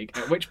Premier League,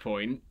 at which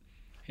point,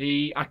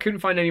 I couldn't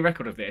find any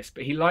record of this,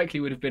 but he likely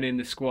would have been in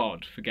the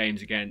squad for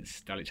games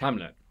against Dulwich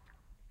Hamlet.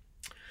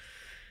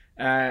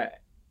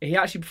 He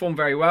actually performed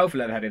very well for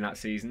Leatherhead in that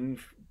season,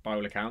 by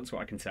all accounts,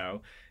 what I can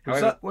tell.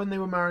 Was that when they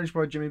were managed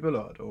by Jimmy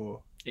Bullard,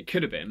 or? It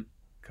could have been.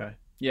 Okay.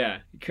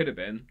 Yeah, it could have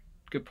been.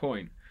 Good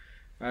point.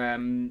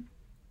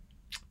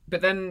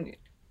 But then,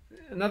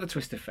 another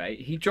twist of fate,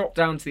 he dropped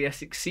down to the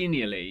Essex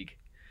Senior League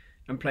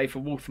and played for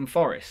Waltham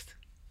Forest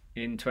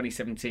in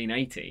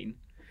 2017-18.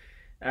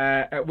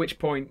 At which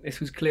point, this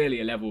was clearly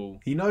a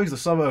level... He knows the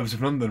suburbs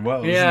of London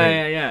well,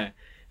 Yeah.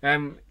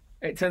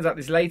 It turns out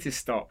this latest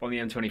stop on the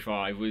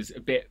M25 was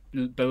a bit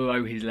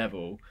below his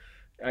level.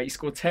 He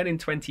scored 10 in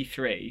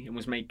 23 and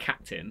was made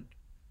captain.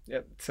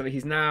 So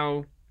he's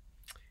now,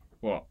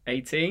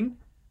 18?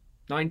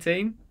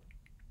 19?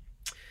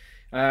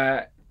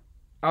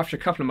 After a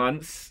couple of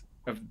months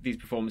of these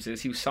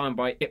performances, he was signed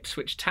by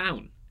Ipswich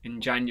Town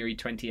in January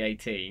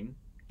 2018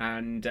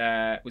 and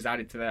was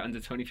added to their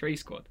under-23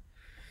 squad.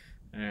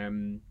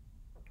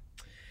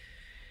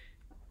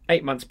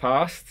 8 months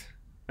passed,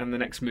 and the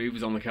next move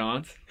was on the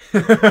cards.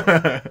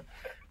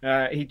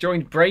 He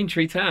joined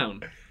Braintree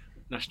Town,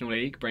 National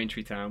League,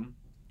 Braintree Town,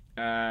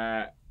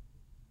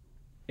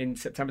 in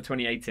September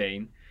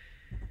 2018.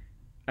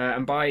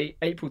 And by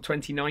April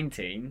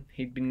 2019,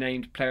 he'd been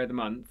named Player of the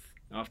Month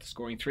after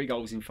scoring 3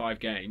 goals in 5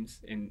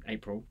 games in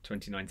April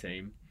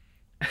 2019.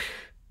 And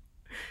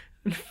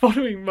the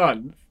following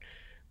month,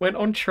 went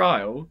on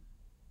trial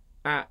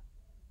at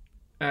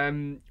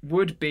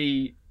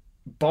would-be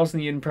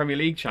Bosnian Premier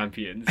League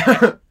champions,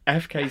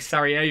 FK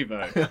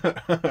Sarajevo.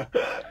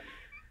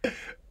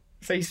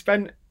 So he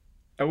spent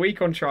a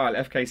week on trial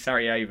at FK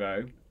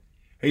Sarajevo.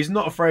 He's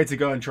not afraid to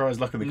go and try his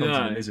luck on the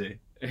continent, is he?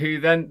 Who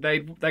then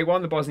they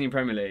won the Bosnian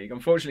Premier League.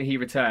 Unfortunately, he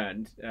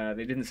returned.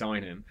 They didn't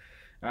sign him.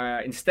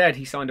 Instead,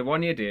 he signed a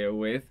 1-year deal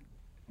with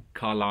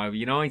Carlisle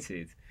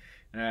United,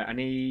 and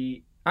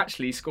he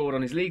actually scored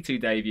on his League Two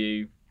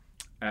debut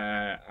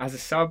as a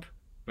sub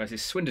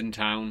versus Swindon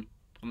Town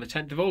on the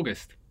 10th of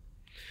August.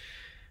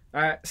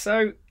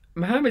 So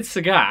Mohamed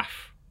Sagaf,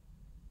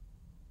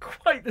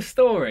 quite the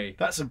story.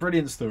 That's a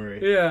brilliant story.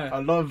 Yeah, I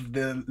love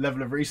the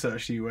level of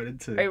research you went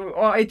into.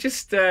 I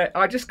just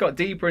got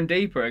deeper and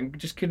deeper and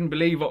just couldn't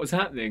believe what was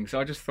happening. So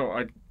I just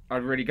thought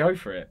I'd really go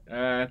for it.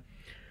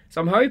 So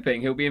I'm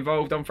hoping he'll be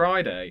involved on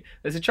Friday.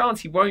 There's a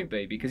chance he won't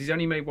be because he's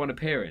only made one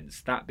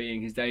appearance, that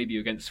being his debut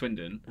against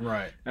Swindon.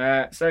 Right.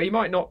 So he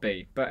might not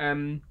be. But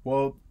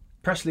well,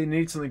 Pressley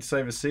needs something to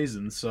save his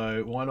season,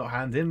 so why not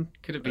hand him?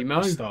 Could it be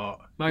Mo?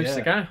 Start. Mo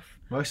Sagaf.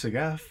 Mo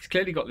Sagaf. He's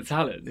clearly got the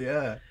talent.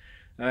 Yeah.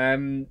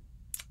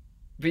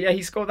 But yeah,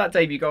 he scored that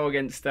debut goal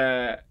against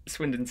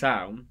Swindon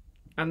Town,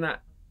 and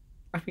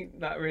I think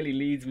that really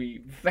leads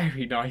me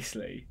very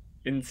nicely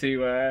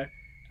into a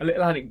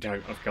little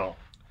anecdote I've got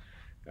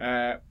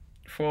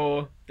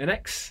for an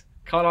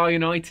ex-Carlisle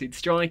United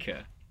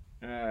striker.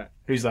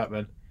 Who's that,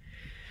 Ben?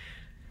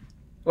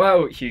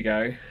 Well,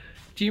 Hugo,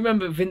 do you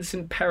remember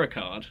Vincent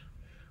Pericard?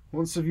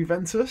 Once of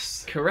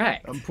Juventus?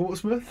 Correct. And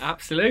Portsmouth?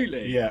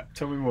 Absolutely. Yeah,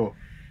 tell me more.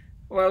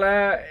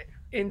 Well,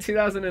 in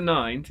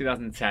 2009,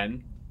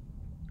 2010,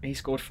 he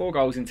scored 4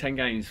 goals in 10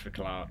 games for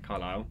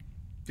Carlisle.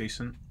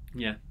 Decent.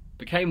 Yeah.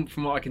 Became,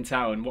 from what I can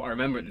tell and what I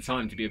remember at the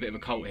time, to be a bit of a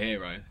cult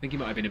hero. I think he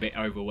might have been a bit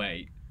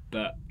overweight,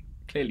 but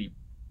clearly,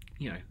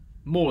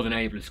 more than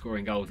able of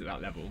scoring goals at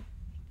that level.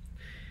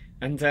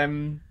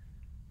 And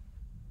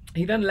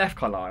he then left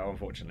Carlisle,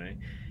 unfortunately.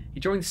 He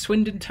joined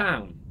Swindon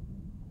Town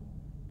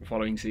the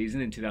following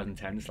season in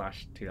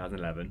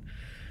 2010/2011.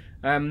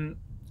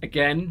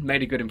 Again,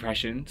 made a good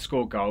impression,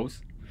 scored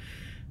goals.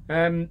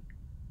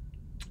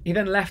 He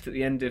then left at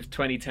the end of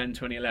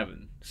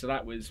 2010-2011. So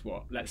that was,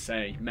 let's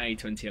say May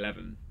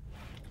 2011.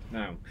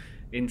 Now,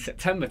 in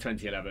September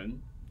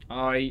 2011,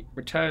 I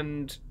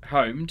returned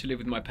home to live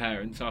with my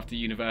parents after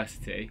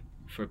university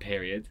for a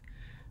period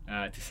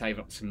to save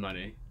up some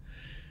money.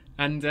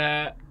 And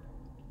I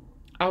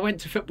went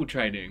to football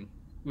training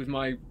with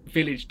my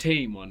village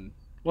team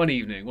one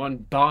evening, one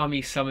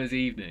balmy summer's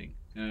evening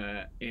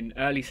in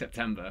early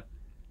September.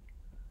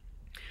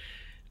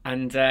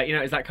 And,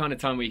 it's that kind of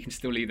time where you can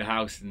still leave the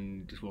house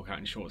and just walk out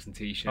in shorts and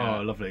t-shirt.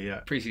 Oh, lovely,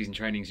 yeah. Pre-season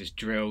training's just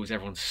drills,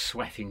 everyone's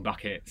sweating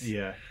buckets.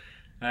 Yeah.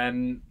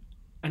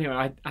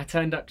 Anyway, I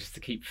turned up just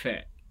to keep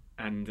fit.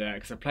 And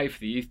because I played for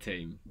the youth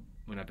team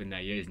when I've been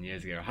there years and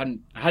years ago. I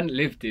hadn't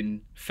lived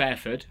in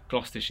Fairford,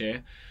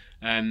 Gloucestershire.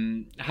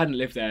 I hadn't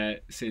lived there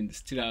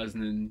since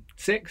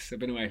 2006. I've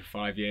been away for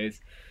 5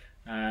 years.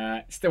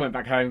 Still went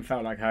back home,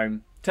 felt like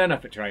home. Turned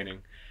up at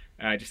training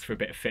just for a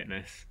bit of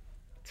fitness.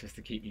 Just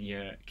to keep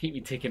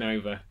me ticking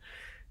over.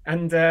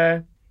 And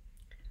there's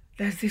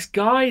this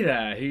guy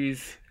there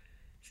who's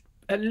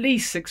at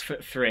least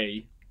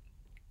 6'3",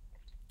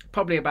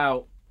 probably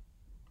about,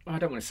 I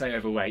don't want to say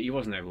overweight, he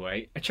wasn't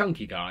overweight, a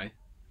chunky guy,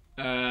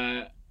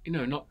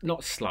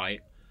 not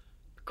slight,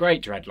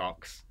 great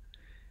dreadlocks,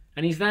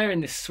 and he's there in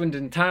this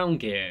Swindon Town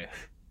gear.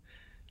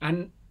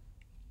 And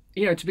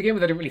to begin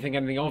with, I didn't really think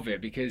anything of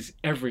it because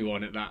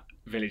everyone at that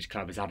village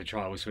club has had a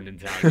trial with Swindon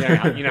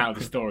Town. You know how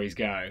the stories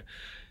go.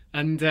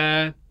 And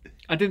I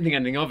didn't think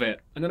anything of it.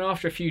 And then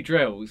after a few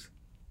drills,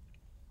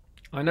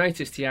 I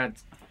noticed he had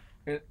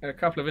a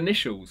couple of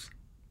initials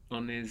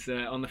on his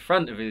on the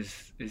front of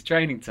his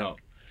training top,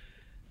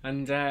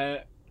 and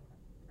I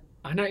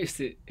noticed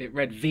it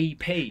read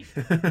VP.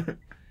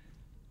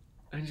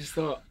 I just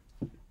thought,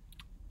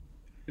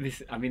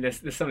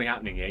 there's something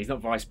happening here. He's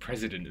not vice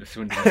president of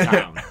Swindon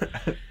Town.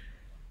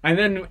 and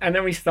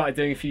then we started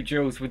doing a few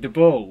drills with the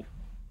ball.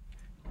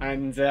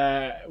 And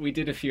we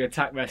did a few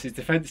attack versus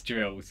defence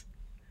drills.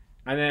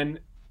 And then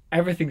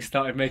everything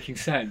started making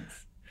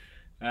sense.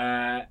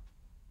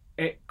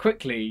 It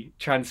quickly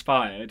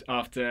transpired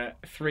after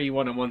 3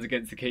 one-on-ones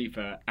against the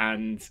keeper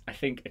and I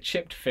think a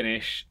chipped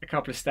finish, a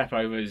couple of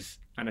step-overs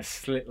and a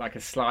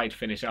slide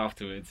finish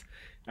afterwards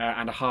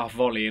and a half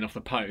volley in off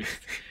the post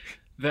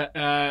that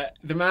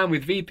the man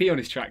with VP on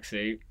his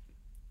tracksuit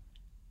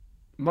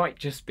might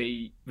just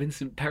be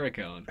Vincent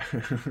Pericard.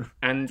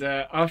 And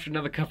after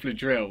another couple of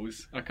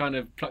drills, I kind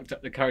of plucked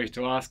up the courage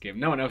to ask him.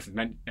 No one else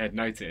had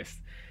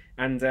noticed.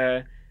 And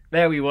there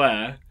we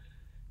were,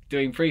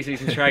 doing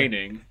pre-season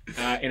training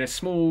in a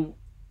small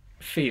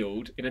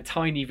field in a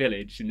tiny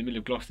village in the middle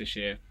of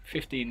Gloucestershire,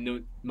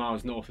 15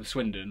 miles north of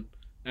Swindon,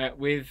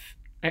 with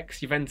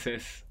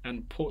ex-Juventus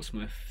and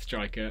Portsmouth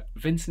striker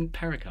Vincent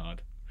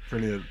Pericard.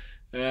 Brilliant.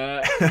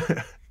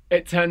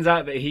 It turns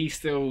out that he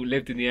still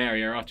lived in the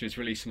area after his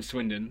release from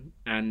Swindon,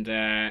 and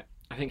I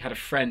think had a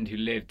friend who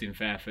lived in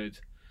Fairford,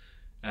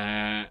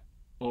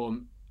 or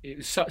it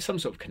was some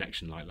sort of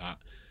connection like that.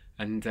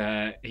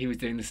 and he was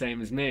doing the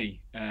same as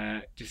me,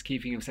 just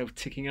keeping himself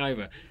ticking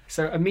over.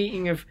 So a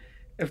meeting of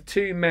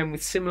two men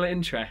with similar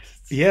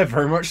interests. Yeah,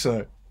 very much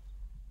so.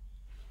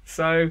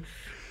 So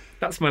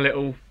that's my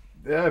little.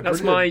 Yeah, that's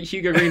brilliant. my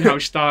Hugo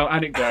Greenhouse style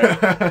anecdote.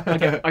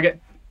 I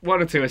get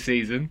 1 or 2 a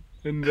season,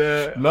 and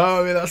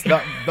no,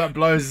 that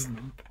blows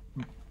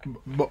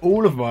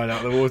all of mine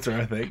out of the water,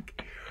 I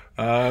think.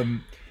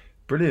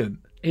 Brilliant.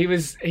 He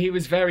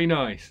was very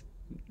nice,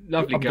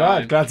 lovely I'm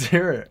guy. glad to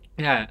hear it.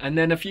 Yeah, and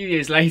then a few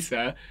years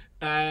later,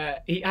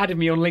 he added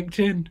me on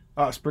LinkedIn.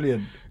 Oh, that's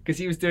brilliant. Because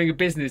he was doing a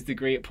business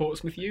degree at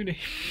Portsmouth Uni.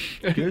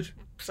 Good.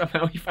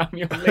 Somehow he found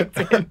me on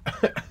LinkedIn.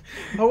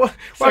 What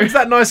was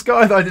that nice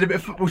guy that I did a bit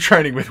of football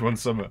training with one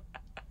summer?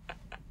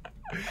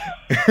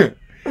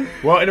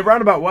 Well, in a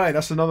roundabout way,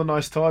 that's another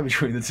nice tie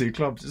between the two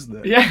clubs,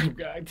 isn't it?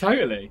 Yeah,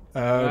 totally.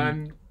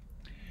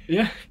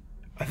 Yeah.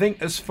 I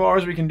think as far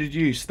as we can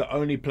deduce, the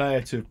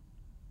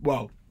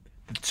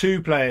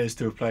two players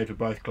to have played for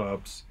both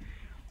clubs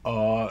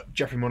are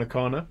Jeffrey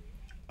Monacana,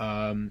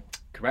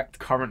 correct,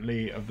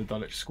 currently of the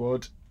Dulwich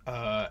squad.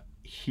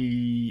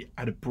 He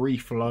had a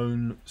brief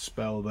loan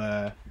spell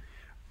there,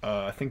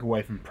 I think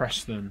away from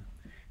Preston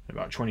in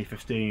about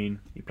 2015.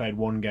 He played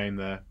 1 game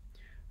there,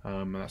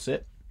 and that's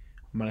it.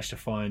 Managed to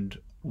find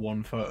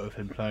 1 photo of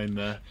him playing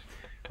there,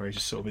 where he's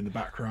just sort of in the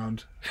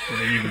background.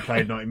 He even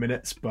played 90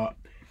 minutes, but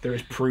there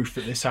is proof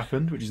that this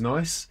happened, which is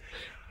nice.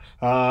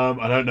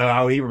 I don't know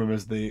how he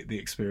remembers the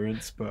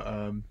experience, but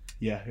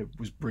yeah, it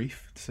was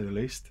brief, to say the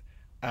least.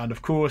 And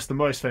of course, the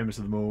most famous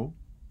of them all,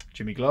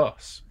 Jimmy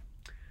Glass.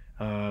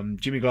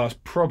 Jimmy Glass,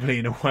 probably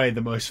in a way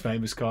the most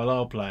famous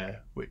Carlisle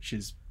player, which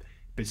is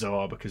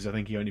bizarre because I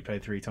think he only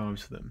played 3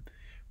 times for them.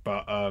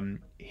 But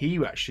he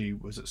actually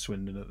was at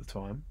Swindon at the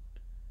time.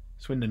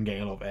 Swindon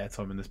getting a lot of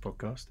airtime in this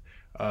podcast.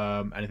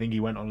 And I think he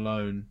went on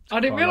loan. I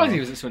didn't realise he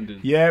was at Swindon.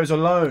 Yeah, it was a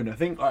loan. I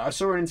think I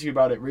saw an interview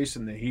about it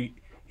recently.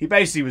 He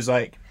basically was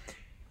like,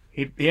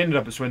 he ended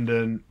up at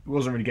Swindon,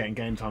 wasn't really getting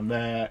game time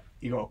there.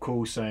 He got a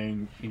call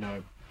saying,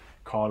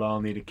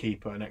 Carlisle need a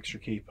keeper, an extra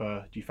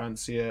keeper. Do you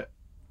fancy it?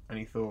 And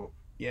he thought,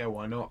 yeah,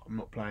 why not? I'm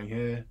not playing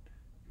here.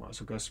 Might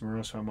as well go somewhere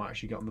else where I might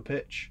actually get on the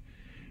pitch.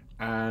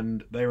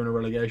 And they were in a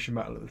relegation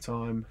battle at the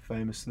time,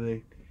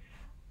 famously.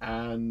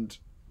 And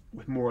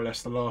with more or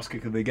less the last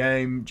kick of the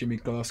game, Jimmy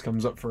Glass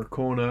comes up for a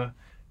corner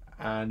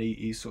and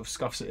he sort of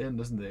scuffs it in,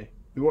 doesn't he?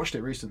 We watched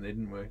it recently,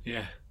 didn't we?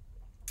 Yeah.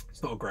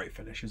 It's not a great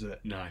finish, is it?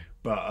 No.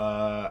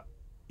 But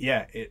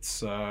yeah,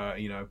 it's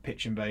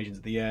pitch invasions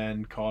at the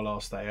end.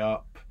 Carlisle stay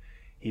up.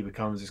 He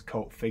becomes this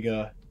cult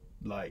figure,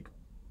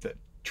 that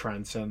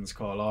transcends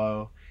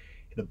Carlisle.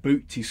 The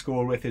boot he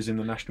scored with is in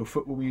the National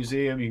Football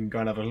Museum. You can go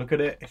and have a look at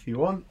it if you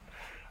want.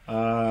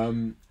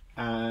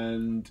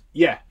 And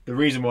yeah, the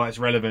reason why it's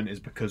relevant is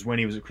because when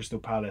he was at Crystal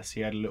Palace,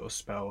 he had a little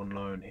spell on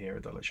loan here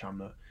at Dulwich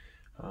Hamlet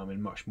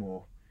in much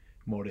more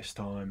modest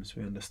times,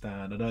 we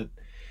understand. I don't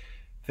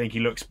think he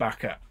looks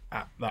back at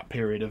that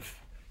period of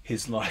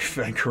his life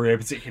and career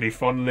particularly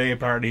fondly.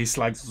 Apparently he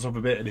slags us off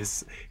a bit in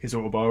his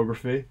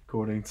autobiography,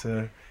 according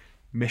to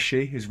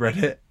Mishy, who's read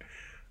it.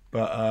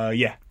 But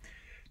yeah,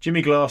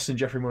 Jimmy Glass and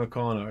Jeffrey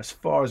Monacana, as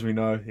far as we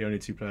know, the only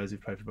 2 players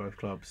who've played for both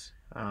clubs.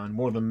 And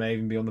one of them may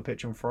even be on the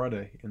pitch on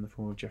Friday in the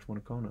form of Jeff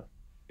Monacana.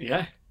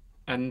 Yeah,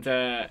 and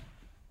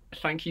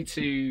thank you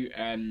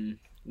to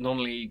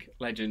non-league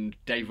legend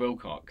Dave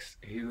Wilcox,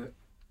 who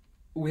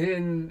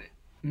within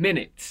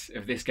minutes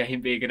of this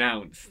game being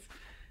announced,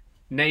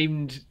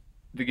 named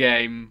the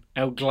game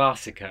El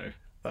Clasico.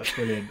 That's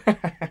brilliant.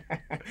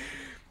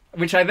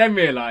 Which I then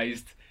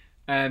realised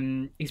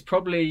he's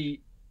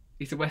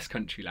a West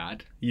Country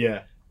lad.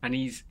 Yeah. And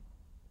he's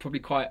probably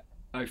quite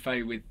au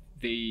fait with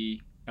the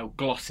El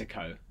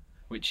Clasico,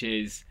 which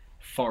is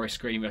Forest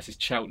Green versus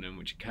Cheltenham,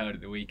 which occurred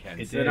at the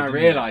weekend. So then I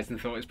realised and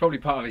thought it's probably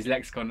part of his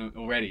lexicon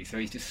already, so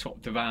he's just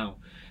swapped a vowel.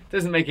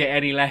 Doesn't make it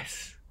any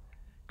less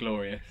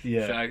glorious.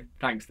 Yeah. So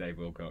thanks, Dave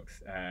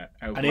Wilcox.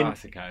 El and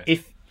Clasico.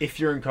 If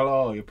you're in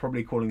Carlisle, you're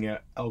probably calling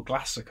it El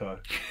Clasico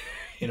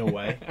in a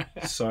way.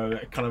 So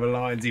it kind of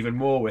aligns even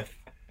more with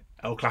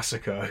El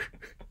Clasico.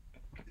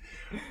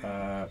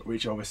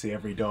 Which obviously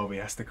every derby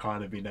has to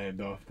kind of be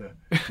named after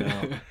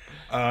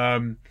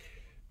now.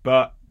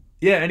 But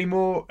yeah, any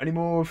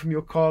more from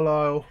your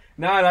Carlisle?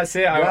 No, that's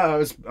it. That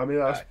was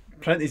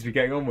plenty to be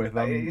getting on with.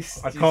 I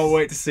can't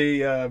wait to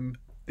see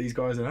these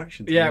guys in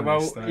action.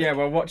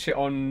 Well, watch it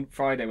on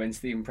Friday when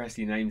Stephen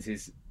Pressley names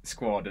his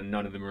squad and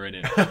none of them are in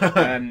it.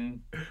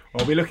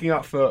 I'll be looking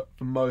out for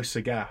Mo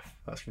Sagaf,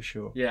 that's for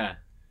sure. Yeah,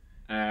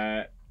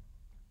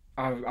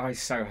 I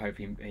so hope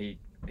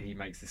he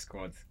makes the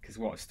squad, because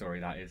what a story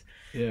that is.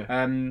 Yeah.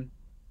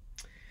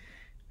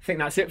 I think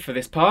that's it for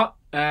this part.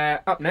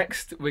 Up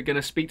next, we're going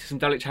to speak to some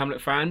Dulwich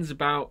Hamlet fans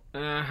about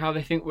how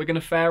they think we're going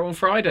to fare on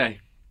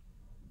Friday.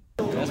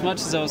 As much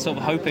as I was sort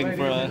of hoping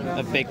for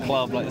a big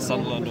club like the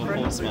Sunderland or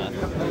Portsmouth,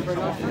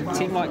 a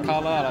team like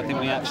Carlisle, I think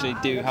we actually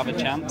do have a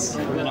chance.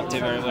 They're not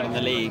doing very well in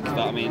the league, but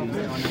I mean,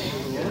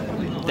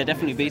 they're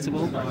definitely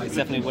beatable. It's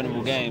definitely a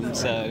winnable game,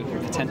 so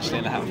potentially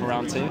in the hat for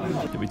round 2.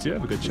 We do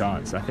have a good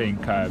chance. I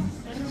think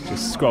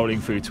just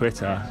scrolling through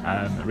Twitter,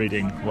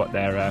 reading what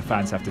their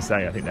fans have to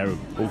say, I think they're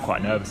all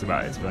quite nervous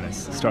about it, to be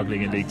honest.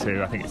 Struggling in League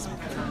Two, I think it's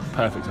a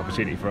perfect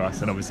opportunity for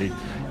us, and obviously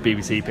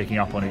BBC picking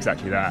up on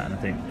exactly that, and I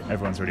think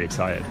everyone's really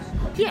excited.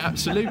 Yeah,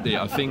 absolutely.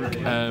 I think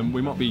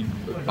we might be.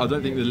 I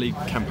don't think the league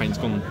campaign's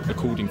gone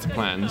according to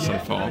plan so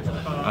far,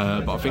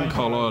 but I think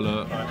Carlisle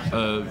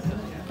are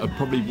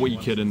probably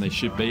weaker than they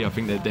should be. I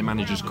think their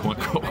manager's got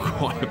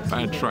quite a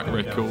bad track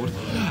record.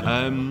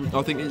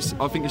 I think it's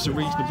a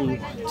reasonable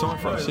time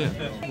for us. Yeah.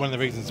 One of the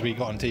reasons we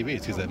got on TV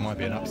is because there might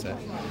be an upset.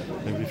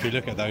 If you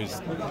look at those,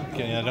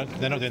 they're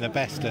not doing their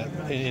best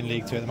in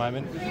League Two at the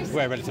moment.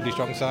 We're a relatively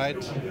strong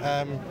side.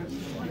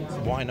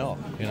 Why not?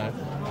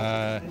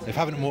 If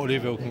Havant and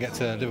Waterlooville can get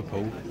to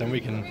Liverpool, then we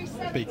can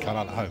beat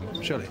Carlisle at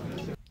home, surely.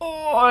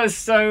 Oh,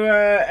 so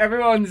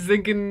everyone's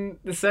thinking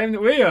the same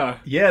that we are.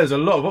 Yeah, there's a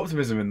lot of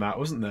optimism in that,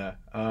 wasn't there?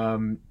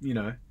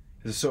 There's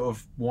a sort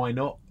of why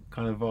not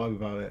kind of vibe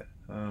about it.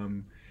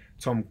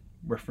 Tom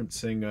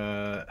referencing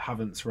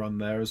Havant's run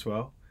there as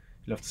well.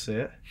 You'd love to see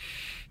it.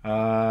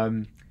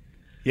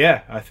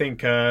 I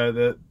think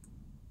that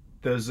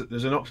there's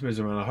an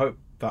optimism, and I hope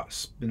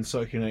that's been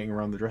circulating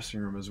around the dressing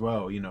room as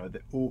well.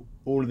 That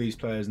all of these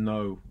players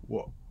know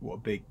what a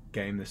big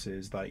game this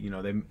is. Like,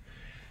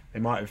 they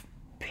might have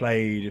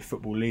played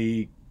football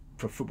league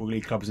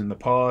clubs in the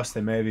past. They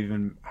may have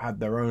even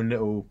had their own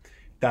little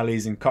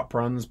dallies and cup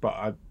runs, but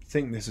I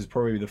think this is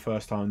probably the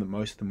first time that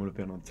most of them would have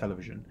been on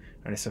television,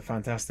 and it's a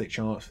fantastic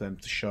chance for them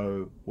to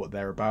show what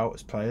they're about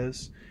as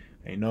players.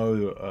 They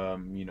know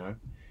that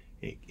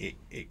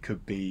it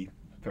could be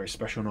a very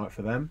special night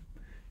for them.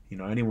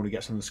 Anyone who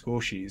gets on the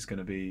score sheet is going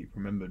to be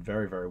remembered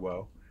very, very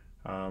well.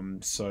 I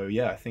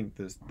think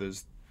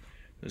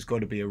there's got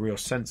to be a real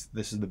sense that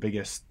this is the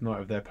biggest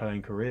night of their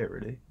playing career,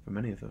 really, for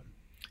many of them.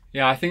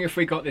 Yeah, I think if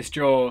we got this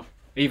draw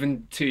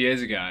even 2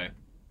 years ago,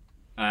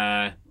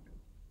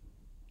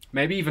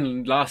 maybe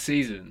even last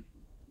season,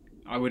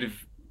 I would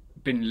have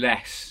been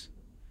less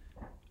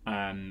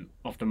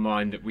of the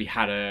mind that we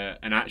had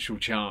an actual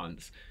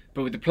chance.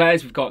 But with the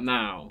players we've got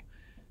now,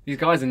 these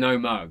guys are no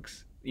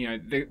mugs.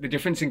 The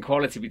difference in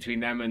quality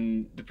between them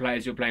and the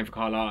players who are playing for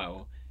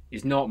Carlisle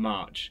is not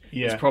much.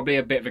 Yeah. There's probably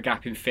a bit of a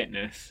gap in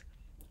fitness,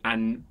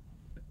 and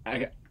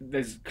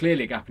there's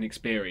clearly a gap in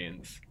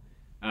experience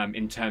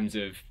in terms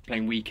of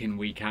playing week in,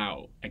 week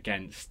out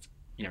against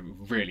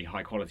really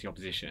high quality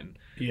opposition.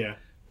 Yeah.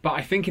 But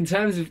I think in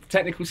terms of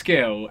technical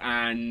skill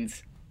and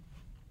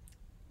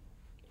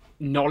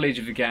knowledge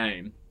of the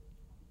game,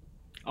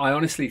 I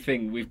honestly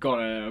think we've got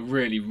a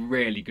really,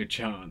 really good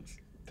chance.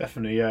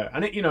 Definitely, yeah.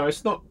 And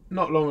it's not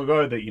long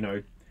ago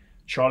that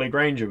Charlie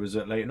Granger was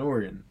at Leyton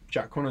Orient,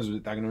 Jack Connors was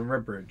at Dagenham and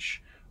Redbridge,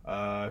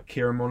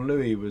 Kieran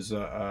Monlouis was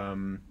at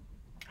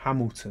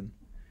Hamilton,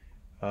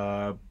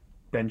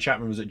 Ben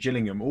Chapman was at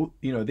Gillingham. All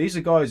these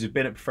are guys who've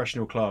been at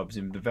professional clubs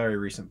in the very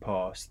recent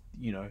past.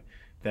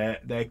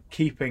 They're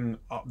keeping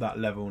up that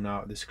level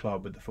now at this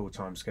club with the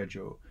full-time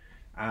schedule,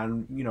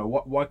 and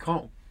why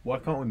can't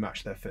we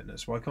match their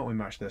fitness? Why can't we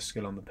match their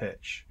skill on the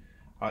pitch?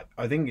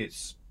 I think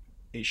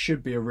it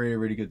should be a really,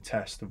 really good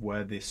test of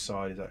where this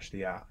side is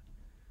actually at,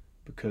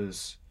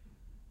 because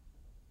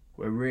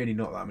we're really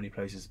not that many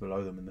places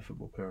below them in the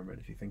football pyramid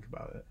if you think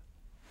about it.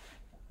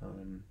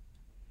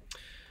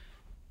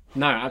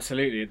 No,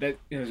 absolutely.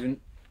 There's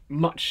been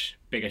much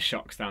bigger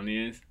shocks down the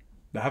years.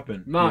 There have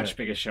been. Much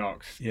bigger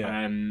shocks.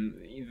 Yeah.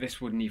 This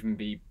wouldn't even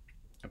be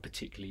a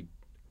particularly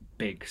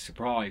big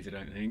surprise, I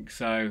don't think.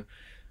 So,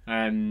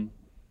 and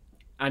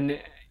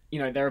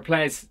there are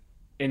players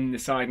in the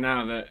side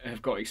now that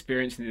have got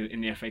experience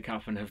in the FA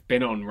Cup and have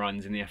been on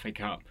runs in the FA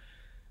Cup.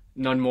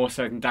 None more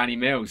so than Danny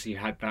Mills, who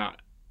had that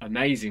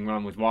amazing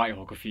run with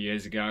Whitehawk a few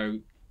years ago,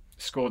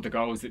 scored the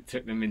goals that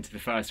took them into the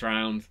first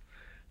round,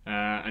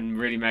 and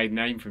really made a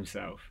name for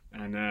himself.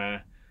 And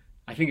I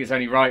think it's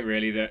only right,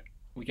 really, that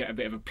we get a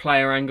bit of a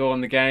player angle on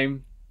the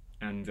game,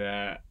 and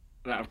that,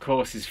 of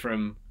course, is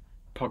from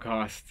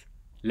podcast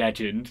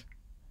legend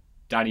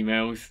Danny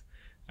Mills.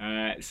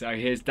 So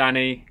here's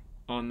Danny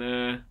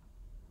on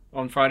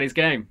Friday's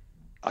game.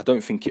 I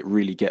don't think it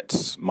really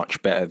gets much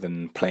better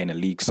than playing a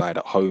league side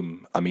at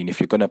home. I mean,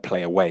 if you're going to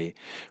play away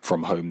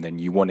from home, then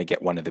you want to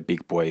get one of the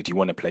big boys. You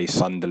want to play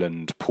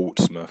Sunderland,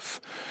 Portsmouth,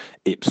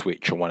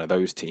 Ipswich, or one of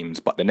those teams.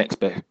 But the next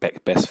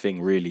best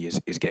thing really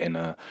is getting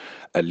a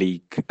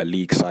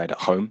league side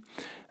at home,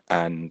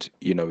 and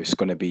it's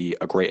going to be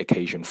a great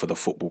occasion for the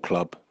football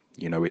club.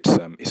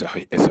 It's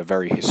a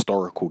very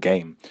historical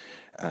game.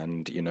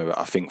 And,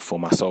 I think for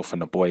myself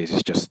and the boys,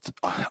 it's just,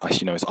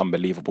 it's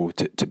unbelievable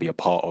to be a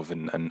part of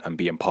and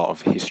being part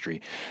of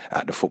history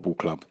at the football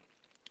club.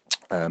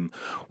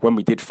 When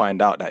we did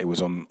find out that it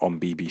was on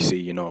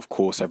BBC, of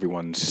course,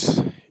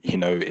 everyone's,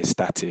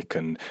 ecstatic,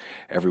 and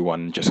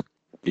everyone just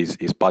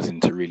is buzzing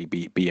to really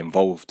be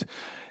involved.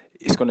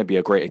 It's going to be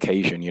a great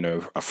occasion,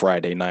 a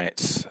Friday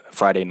night,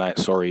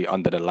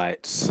 under the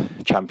lights,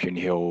 Champion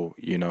Hill.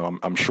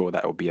 I'm sure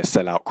that will be a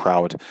sellout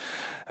crowd.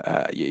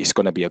 It's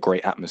going to be a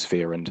great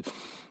atmosphere, and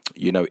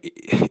you know,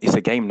 it's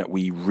a game that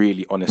we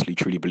really, honestly,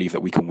 truly believe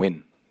that we can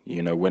win.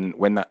 You know,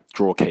 when that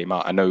draw came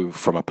out, I know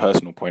from a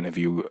personal point of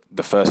view,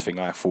 the first thing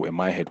I thought in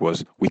my head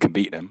was we can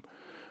beat them.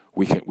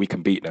 We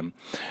can beat them,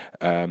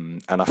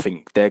 and I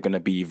think they're going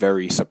to be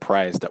very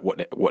surprised at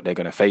what they're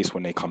going to face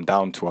when they come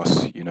down to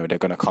us. You know, they're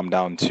going to come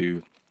down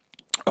to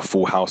a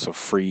full house of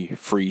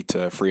 3,000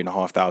 to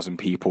 3,500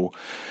 people,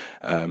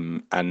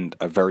 and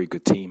a very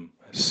good team.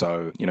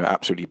 So, you know,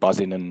 absolutely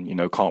buzzing, and, you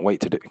know, can't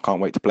wait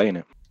to play in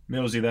it.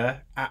 Millsy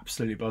there,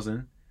 absolutely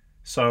buzzing.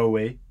 So are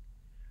we.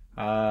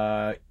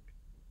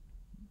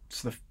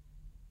 It's the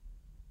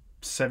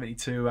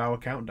 72-hour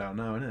countdown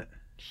now, isn't it?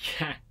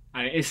 Yeah,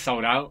 and it is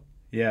sold out.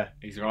 Yeah.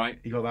 He's right.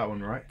 He got that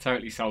one right.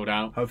 Totally sold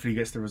out. Hopefully he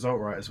gets the result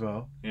right as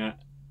well. Yeah.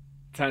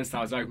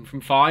 Turnstiles open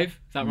from 5, is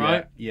that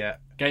right? Yeah.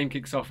 Game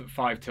kicks off at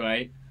 5 to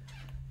 8.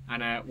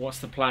 And what's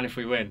the plan if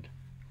we win?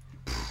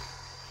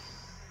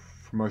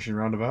 Promotion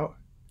roundabout.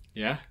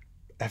 Yeah.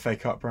 FA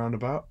Cup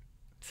roundabout.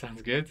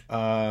 Sounds good.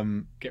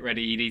 Get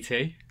ready,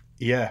 EDT.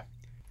 Yeah.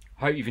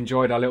 Hope you've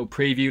enjoyed our little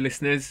preview,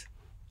 listeners.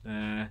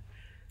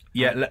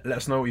 Let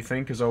us know what you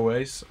think, as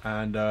always,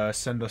 and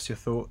send us your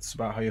thoughts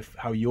about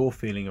how you're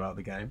feeling about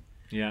the game.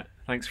 Yeah,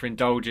 thanks for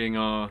indulging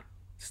our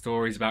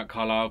stories about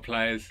Carlisle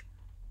players.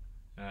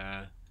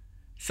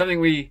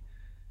 Something we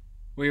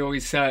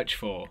always search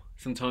for.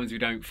 Sometimes we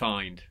don't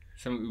find.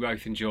 Something we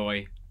both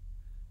enjoy.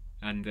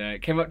 And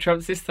it came up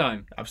trumps this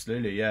time.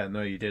 Absolutely, yeah.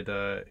 No, you did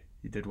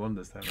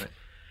wonders there, mate.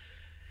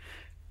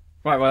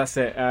 Right, well, that's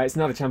it. It's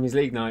another Champions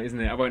League night,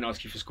 isn't it? I won't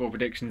ask you for score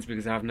predictions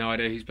because I have no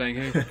idea who's playing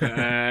who.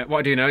 But, what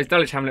I do know is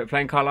Dulwich Hamlet are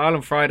playing Carlisle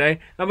on Friday,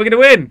 and we're going to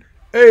win.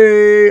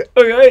 Hey!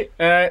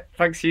 Okay.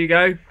 Thanks,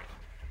 Hugo.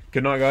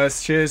 Good night,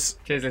 guys. Cheers.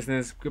 Cheers,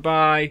 listeners.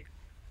 Goodbye.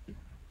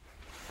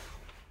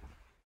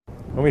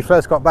 When we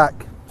first got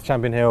back to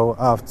Champion Hill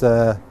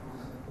after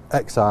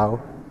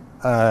exile,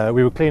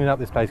 we were cleaning up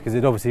this place because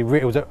it was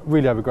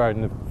really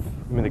overgrown.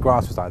 The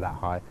grass was like that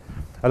high.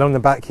 Along the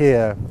back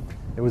here,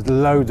 it was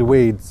loads of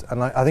weeds,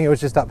 and I think it was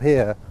just up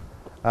here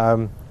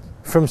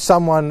from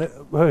someone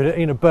who had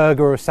eaten a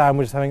burger or a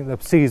sandwich, something the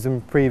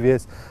season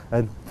previous,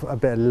 and a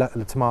bit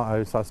of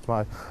tomato, sliced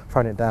tomato,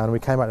 throwing it down. And we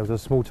came out, there was a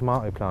small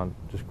tomato plant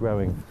just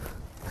growing,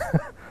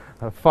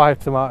 5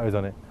 tomatoes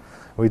on it.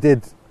 We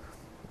did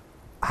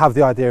have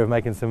the idea of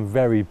making some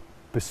very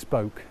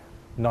bespoke,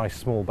 nice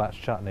small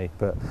batch chutney,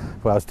 but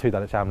I was too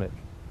Dulwich Hamlet,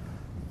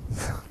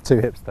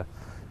 too hipster.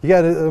 You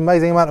get an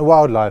amazing amount of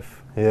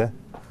wildlife here.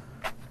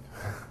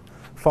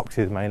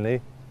 Foxes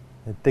mainly.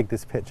 They dig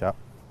this pitch up.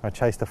 I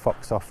chased a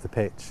fox off the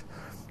pitch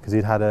because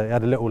he had a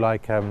little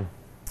like a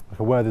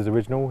Werther's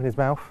Original in his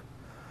mouth.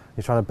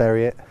 He's trying to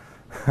bury it.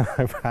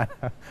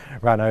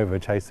 ran over,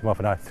 chased him off,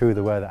 and I threw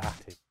the Werther at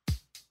him.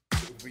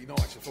 It would be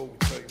nice if all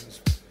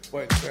teams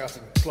went out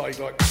and played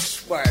like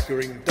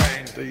swaggering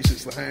dandies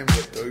as the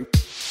Hamlet do.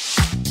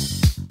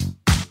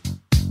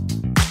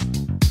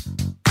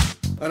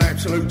 An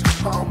absolute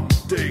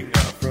humdinger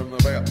from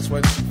about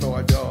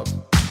 25 yards.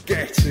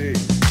 Get in.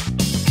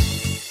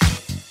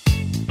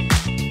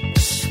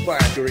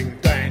 Swaggering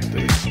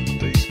dandies.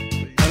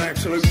 An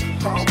absolute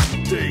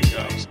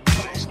humdinger.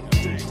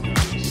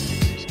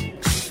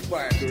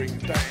 Swaggering